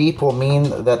 One beep will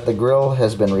mean that the grill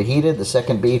has been reheated. The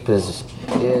second beep is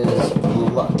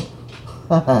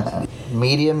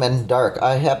medium and dark.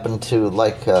 I happen to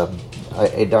like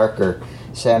a darker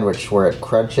sandwich where it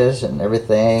crunches and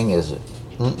everything is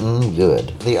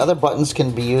good. The other buttons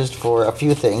can be used for a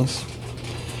few things.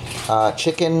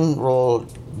 Chicken roll,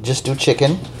 just do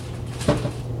chicken.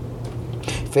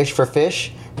 Fish for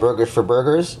fish, burgers for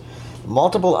burgers.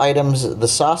 Multiple items, the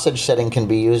sausage setting can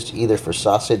be used either for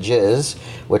sausages,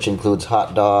 which includes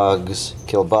hot dogs,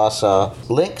 kielbasa,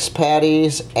 Lynx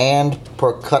patties, and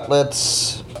pork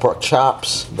cutlets, pork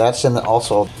chops. That's in the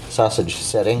also sausage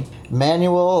setting.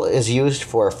 Manual is used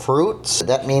for fruits.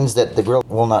 That means that the grill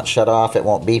will not shut off, it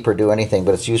won't beep or do anything,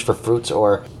 but it's used for fruits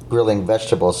or grilling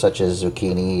vegetables such as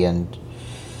zucchini and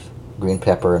green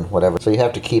pepper and whatever. So you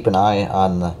have to keep an eye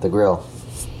on the grill.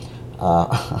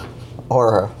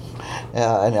 Or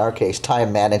in our case,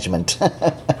 time management.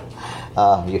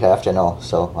 You have to know.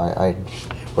 So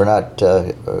we're not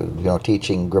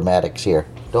teaching grammatics here.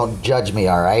 Don't judge me,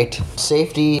 all right?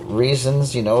 Safety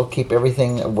reasons, keep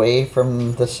everything away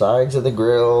from the sides of the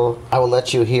grill. I will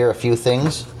let you hear a few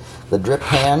things. The drip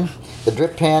pan. The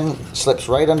drip pan slips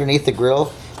right underneath the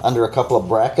grill under a couple of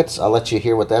brackets. I'll let you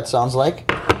hear what that sounds like.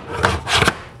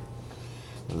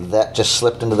 That just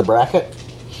slipped into the bracket.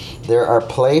 There are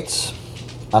plates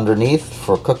underneath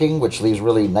for cooking, which leaves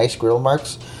really nice grill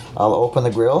marks. I'll open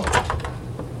the grill.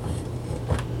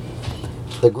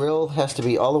 The grill has to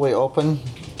be all the way open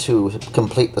to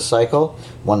complete the cycle.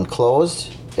 When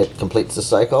closed, it completes the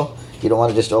cycle. You don't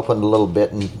want to just open a little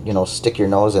bit and, stick your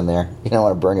nose in there. You don't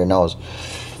want to burn your nose.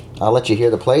 I'll let you hear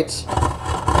the plates.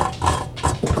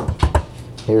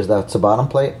 That's the bottom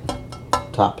plate,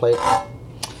 top plate.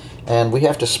 And we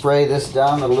have to spray this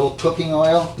down with a little cooking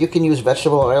oil. You can use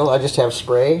vegetable oil. I just have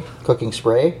spray, cooking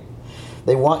spray.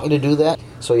 They want you to do that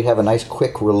so you have a nice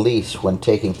quick release when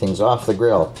taking things off the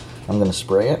grill. I'm going to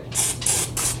spray it.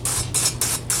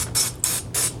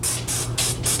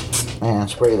 And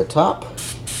spray the top.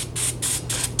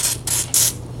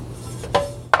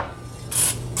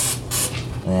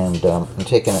 And I'm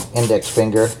taking an index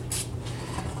finger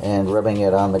and rubbing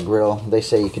it on the grill. They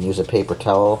say you can use a paper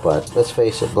towel, but let's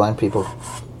face it, blind people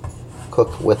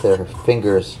cook with their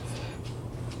fingers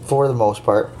for the most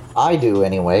part. I do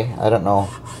anyway. I don't know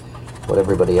what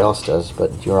everybody else does,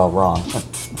 but you're all wrong.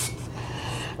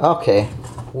 Okay,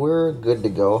 we're good to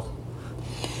go.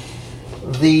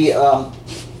 The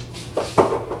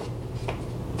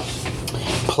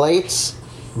plates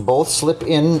both slip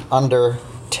in under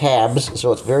tabs,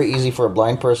 so it's very easy for a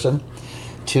blind person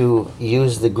to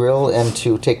use the grill and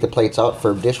to take the plates out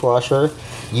for dishwasher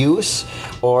use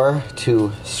or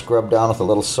to scrub down with a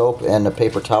little soap and a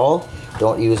paper towel.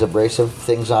 Don't use abrasive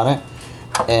things on it.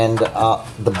 And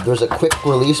there's a quick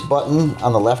release button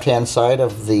on the left hand side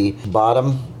of the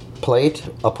bottom plate.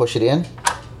 I'll push it in.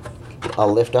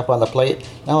 I'll lift up on the plate.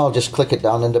 Now I'll just click it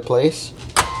down into place.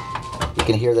 You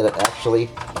can hear that it actually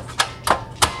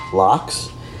locks.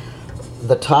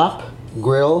 The top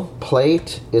grill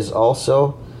plate is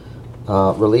also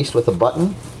released with a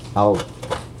button. I'll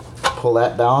pull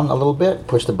that down a little bit,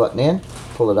 push the button in,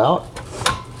 pull it out,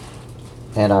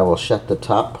 and I will shut the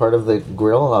top part of the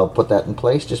grill. I'll put that in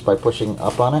place just by pushing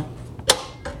up on it.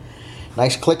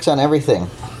 Nice clicks on everything.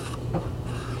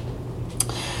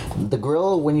 The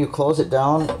grill, when you close it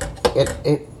down,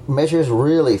 it measures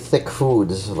really thick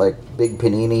foods like big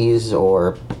paninis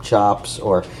or chops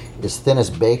or as thin as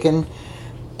bacon.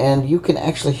 And you can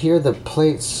actually hear the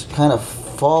plates kind of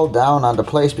fall down onto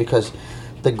place because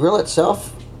the grill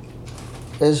itself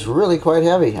is really quite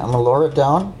heavy. I'm going to lower it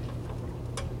down.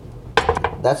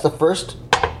 That's the first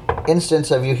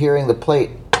instance of you hearing the plate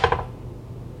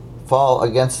fall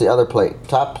against the other plate.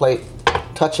 Top plate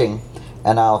touching,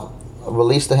 and I'll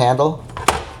release the handle.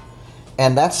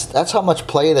 And that's how much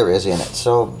play there is in it.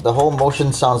 So the whole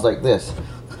motion sounds like this.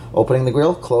 Opening the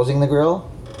grill, closing the grill.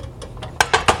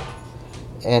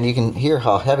 And you can hear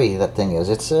how heavy that thing is.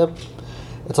 It's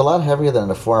a lot heavier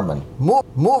than a Foreman.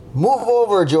 Move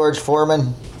over, George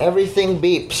Foreman. Everything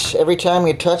beeps. Every time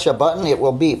you touch a button, it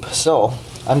will beep. So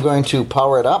I'm going to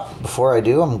power it up. Before I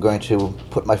do, I'm going to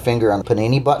put my finger on the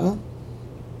panini button.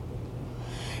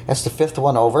 That's the fifth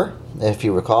one over, if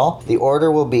you recall. The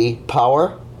order will be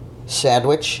power,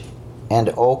 sandwich, and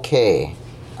OK.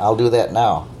 I'll do that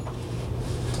now.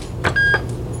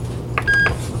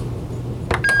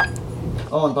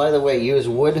 Oh, and by the way, use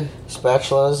wood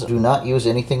spatulas. Do not use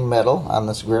anything metal on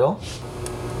this grill.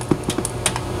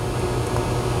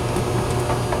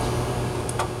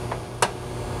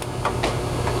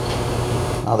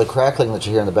 Now the crackling that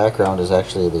you hear in the background is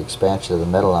actually the expansion of the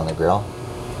metal on the grill.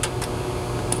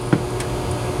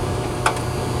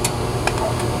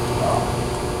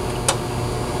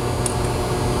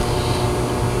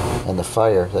 And the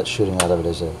fire that's shooting out of it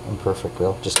is an imperfect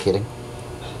grill. Just kidding.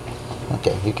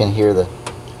 Okay, you can hear the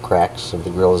cracks of the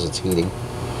grill as it's heating.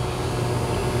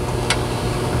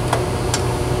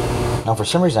 Now for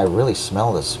some reason I really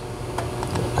smell this.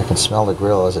 I can smell the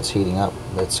grill as it's heating up.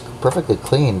 It's perfectly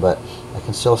clean, but I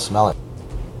can still smell it.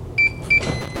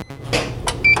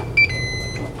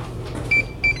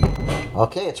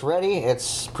 Okay, it's ready.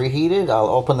 It's preheated. I'll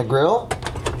open the grill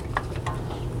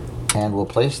and we'll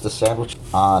place the sandwich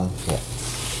on it.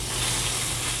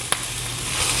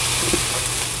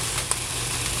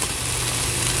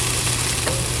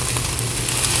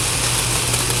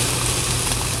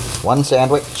 One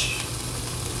sandwich.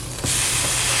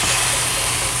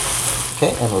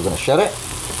 Okay, and we're going to shut it.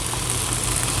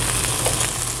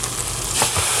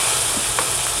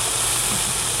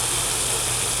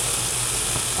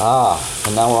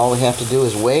 And now all we have to do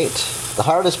is wait. The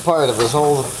hardest part of this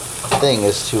whole thing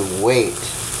is to wait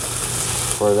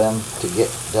for them to get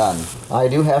done. I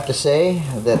do have to say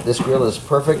that this grill is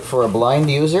perfect for a blind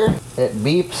user. It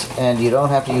beeps and you don't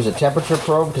have to use a temperature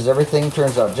probe because everything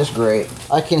turns out just great.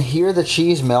 I can hear the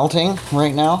cheese melting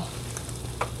right now.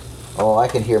 Oh, I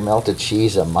can hear melted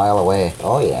cheese a mile away.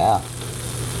 Oh yeah.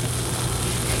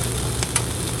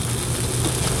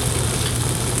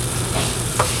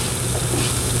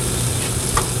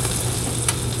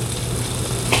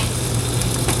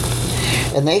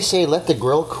 And they say let the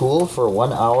grill cool for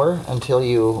 1 hour until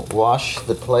you wash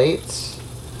the plates.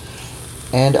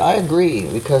 And I agree,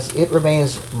 because it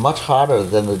remains much hotter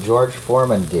than the George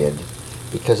Foreman did,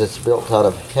 because it's built out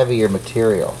of heavier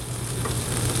material.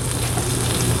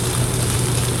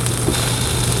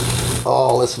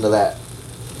 Oh, listen to that.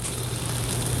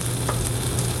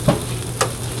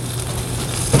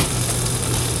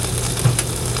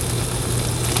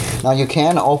 Now you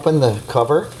can open the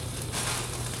cover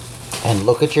and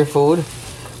look at your food,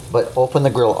 but open the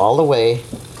grill all the way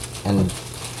and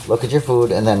look at your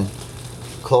food and then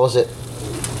close it.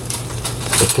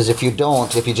 Because if you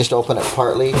don't, if you just open it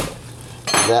partly,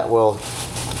 that will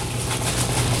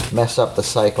mess up the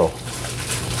cycle.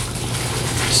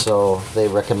 So they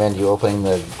recommend you opening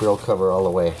the grill cover all the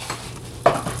way.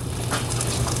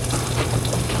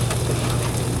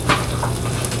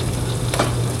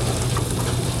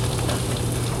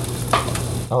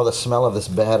 Oh, the smell of this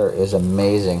batter is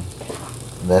amazing.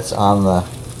 That's on the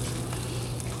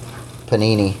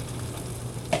panini.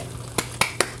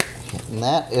 And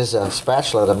that is a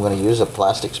spatula that I'm going to use, a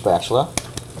plastic spatula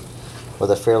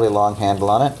with a fairly long handle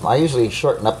on it. I usually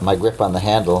shorten up my grip on the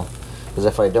handle, because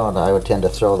if I don't, I would tend to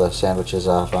throw the sandwiches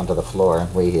off onto the floor,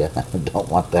 and we don't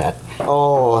want that.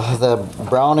 Oh, the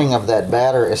browning of that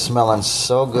batter is smelling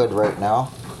so good right now.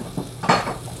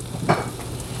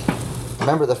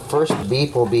 Remember, the first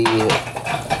beep will be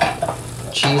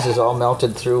cheese is all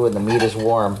melted through and the meat is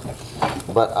warm,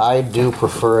 but I do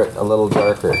prefer it a little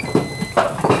darker.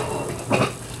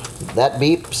 That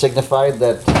beep signified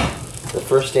that the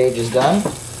first stage is done.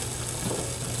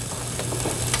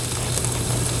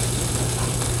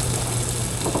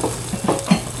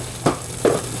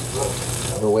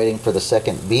 We're waiting for the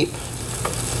second beep.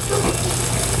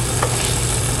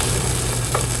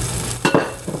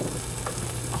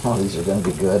 Oh, these are going to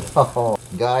be good. Oh,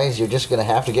 guys, you're just going to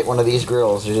have to get one of these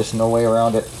grills. There's just no way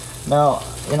around it. Now,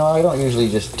 you know, I don't usually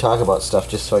just talk about stuff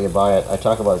just so you buy it. I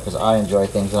talk about it because I enjoy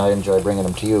things and I enjoy bringing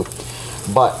them to you.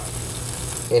 But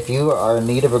if you are in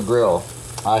need of a grill,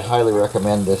 I highly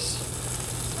recommend this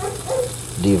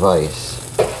device.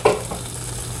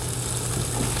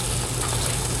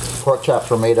 Pork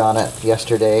chops were made on it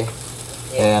yesterday,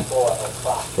 and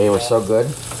they were so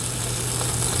good.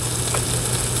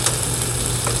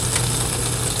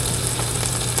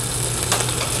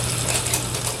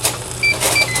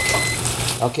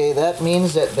 Okay, that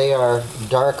means that they are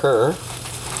darker,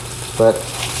 but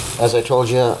as I told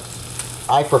you,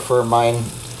 I prefer mine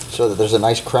so that there's a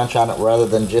nice crunch on it rather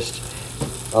than just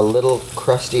a little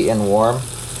crusty and warm.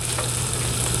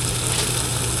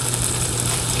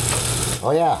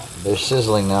 Oh yeah, they're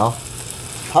sizzling now.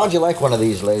 How'd you like one of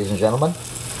these, ladies and gentlemen?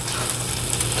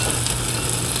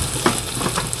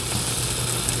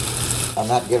 I'm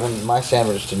not giving my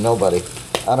sandwich to nobody.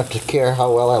 I don't care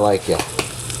how well I like you.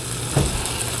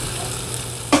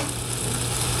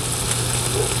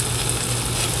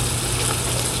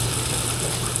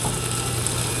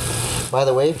 By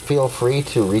the way, feel free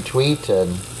to retweet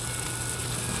and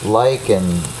like and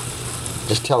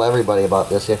just tell everybody about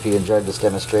this if you enjoyed this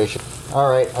demonstration.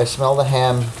 Alright, I smell the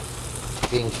ham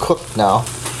being cooked now.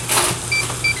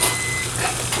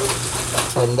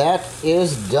 And that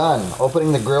is done.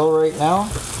 Opening the grill right now.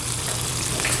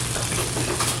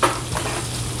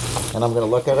 And I'm going to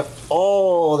look at it.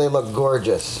 Oh, they look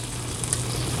gorgeous.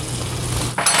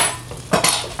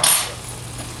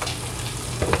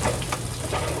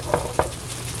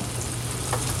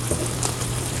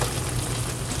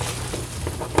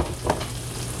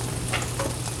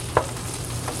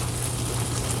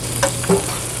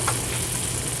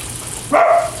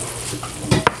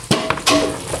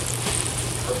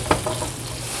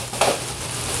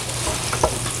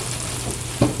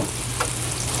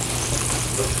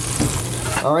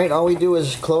 All right, all we do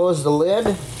is close the lid,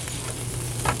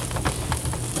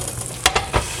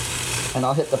 and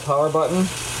I'll hit the power button,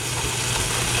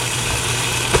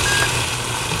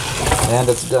 and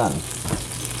it's done.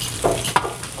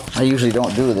 I usually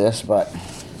don't do this, but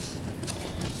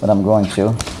I'm going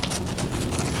to.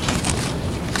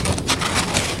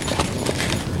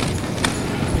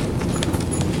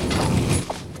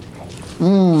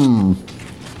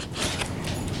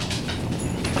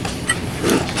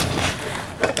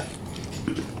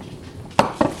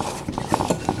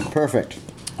 Perfect.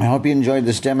 I hope you enjoyed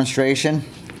this demonstration,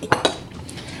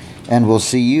 and we'll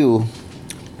see you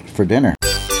for dinner.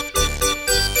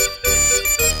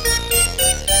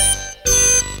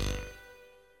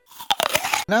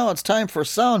 Now it's time for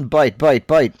sound bite, bite,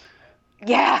 bite.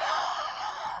 Yeah.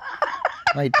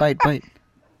 Bite, bite, bite.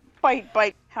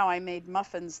 Bite. How I made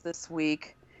muffins this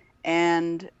week,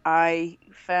 and I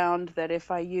found that if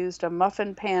I used a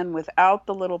muffin pan without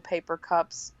the little paper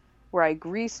cups, where I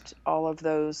greased all of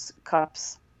those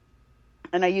cups,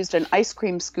 and I used an ice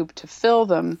cream scoop to fill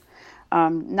them,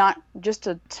 not just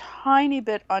a tiny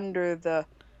bit under the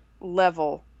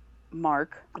level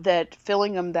mark, that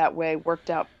filling them that way worked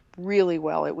out really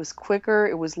well. It was quicker,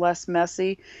 it was less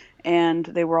messy, and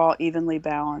they were all evenly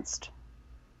balanced.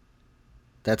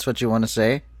 That's what you want to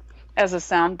say? As a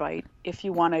soundbite, if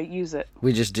you want to use it.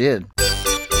 We just did.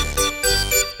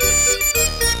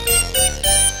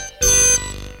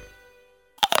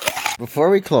 Before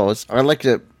we close, I'd like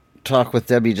to talk with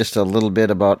Debbie just a little bit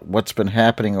about what's been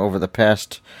happening over the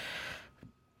past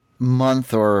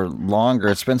month or longer.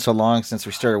 It's been so long since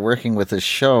we started working with this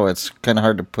show, it's kind of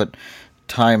hard to put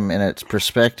time in its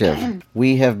perspective.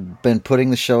 We have been putting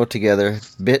the show together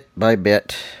bit by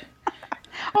bit.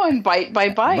 Oh, and bite by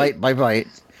bite. Bite by bite.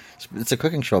 It's a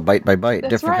cooking show, bite by bite.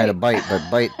 That's different right. kind of bite, but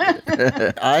bite.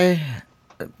 I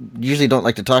usually don't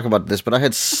like to talk about this, but I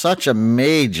had such a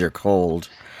major cold.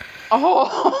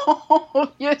 Oh,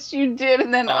 yes, you did.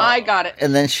 And then I got it.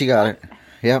 And then she got it.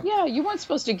 Yep. Yeah, you weren't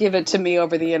supposed to give it to me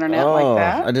over the internet Oh, like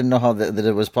that. I didn't know how that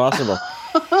it was possible.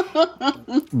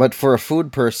 But for a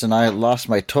food person, I lost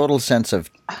my total sense of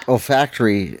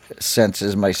olfactory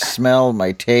senses, my smell,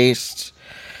 my taste.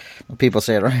 People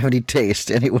say I don't have any taste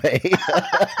anyway.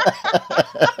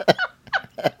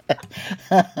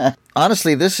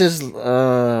 Honestly, this is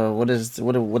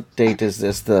what date is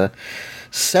this? The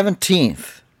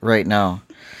 17th right now.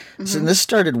 Mm-hmm. So this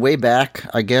started way back,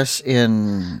 I guess,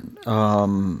 in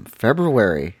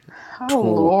February. Oh,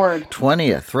 Lord.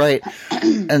 20th, right?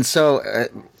 And so,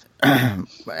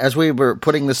 as we were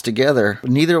putting this together,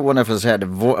 neither one of us had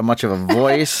much of a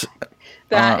voice.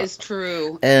 That is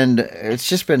true. And it's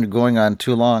just been going on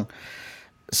too long.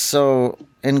 So,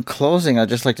 in closing, I'd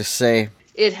just like to say,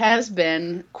 it has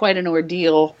been quite an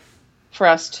ordeal for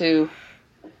us to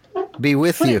be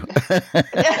with you. To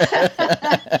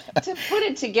put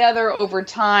it together over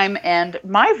time, and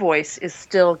my voice is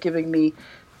still giving me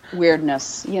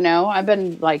weirdness. You know, I've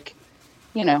been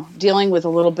dealing with a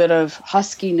little bit of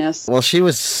huskiness. Well, she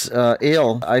was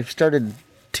ill. I started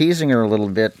teasing her a little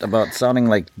bit about sounding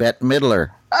like Bette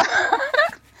Midler.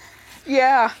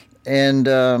 Yeah. And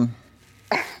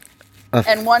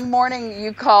and one morning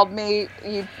you called me,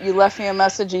 you left me a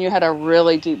message, and you had a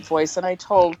really deep voice, and I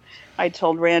told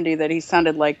Randy that he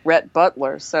sounded like Rhett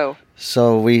Butler, so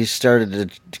we started to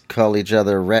call each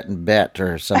other Rhett and Bet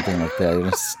or something like that. It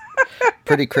was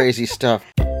pretty crazy stuff.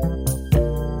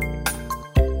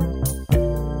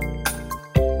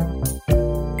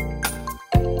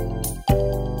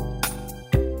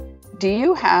 Do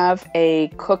you have a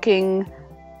cooking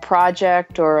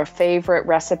project or a favorite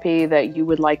recipe that you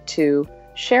would like to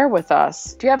share with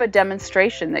us? Do you have a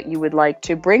demonstration that you would like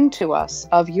to bring to us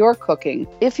of your cooking?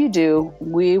 If you do,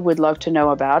 we would love to know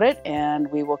about it,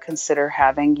 and we will consider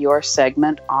having your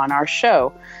segment on our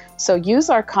show. So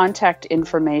use our contact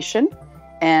information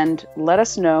and let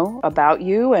us know about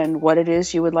you and what it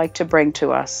is you would like to bring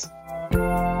to us.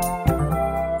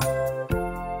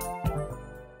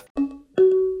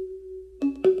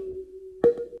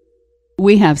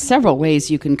 We have several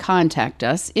ways you can contact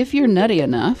us if you're nutty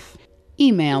enough.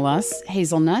 Email us,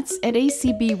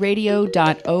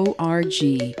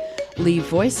 hazelnuts@acbradio.org. Leave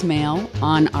voicemail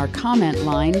on our comment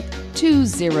line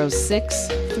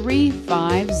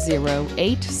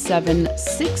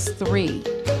 206-350-8763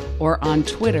 or on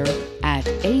Twitter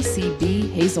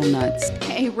 @ACB Hazelnuts.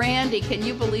 Hey, Randy, can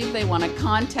you believe they want to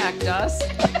contact us?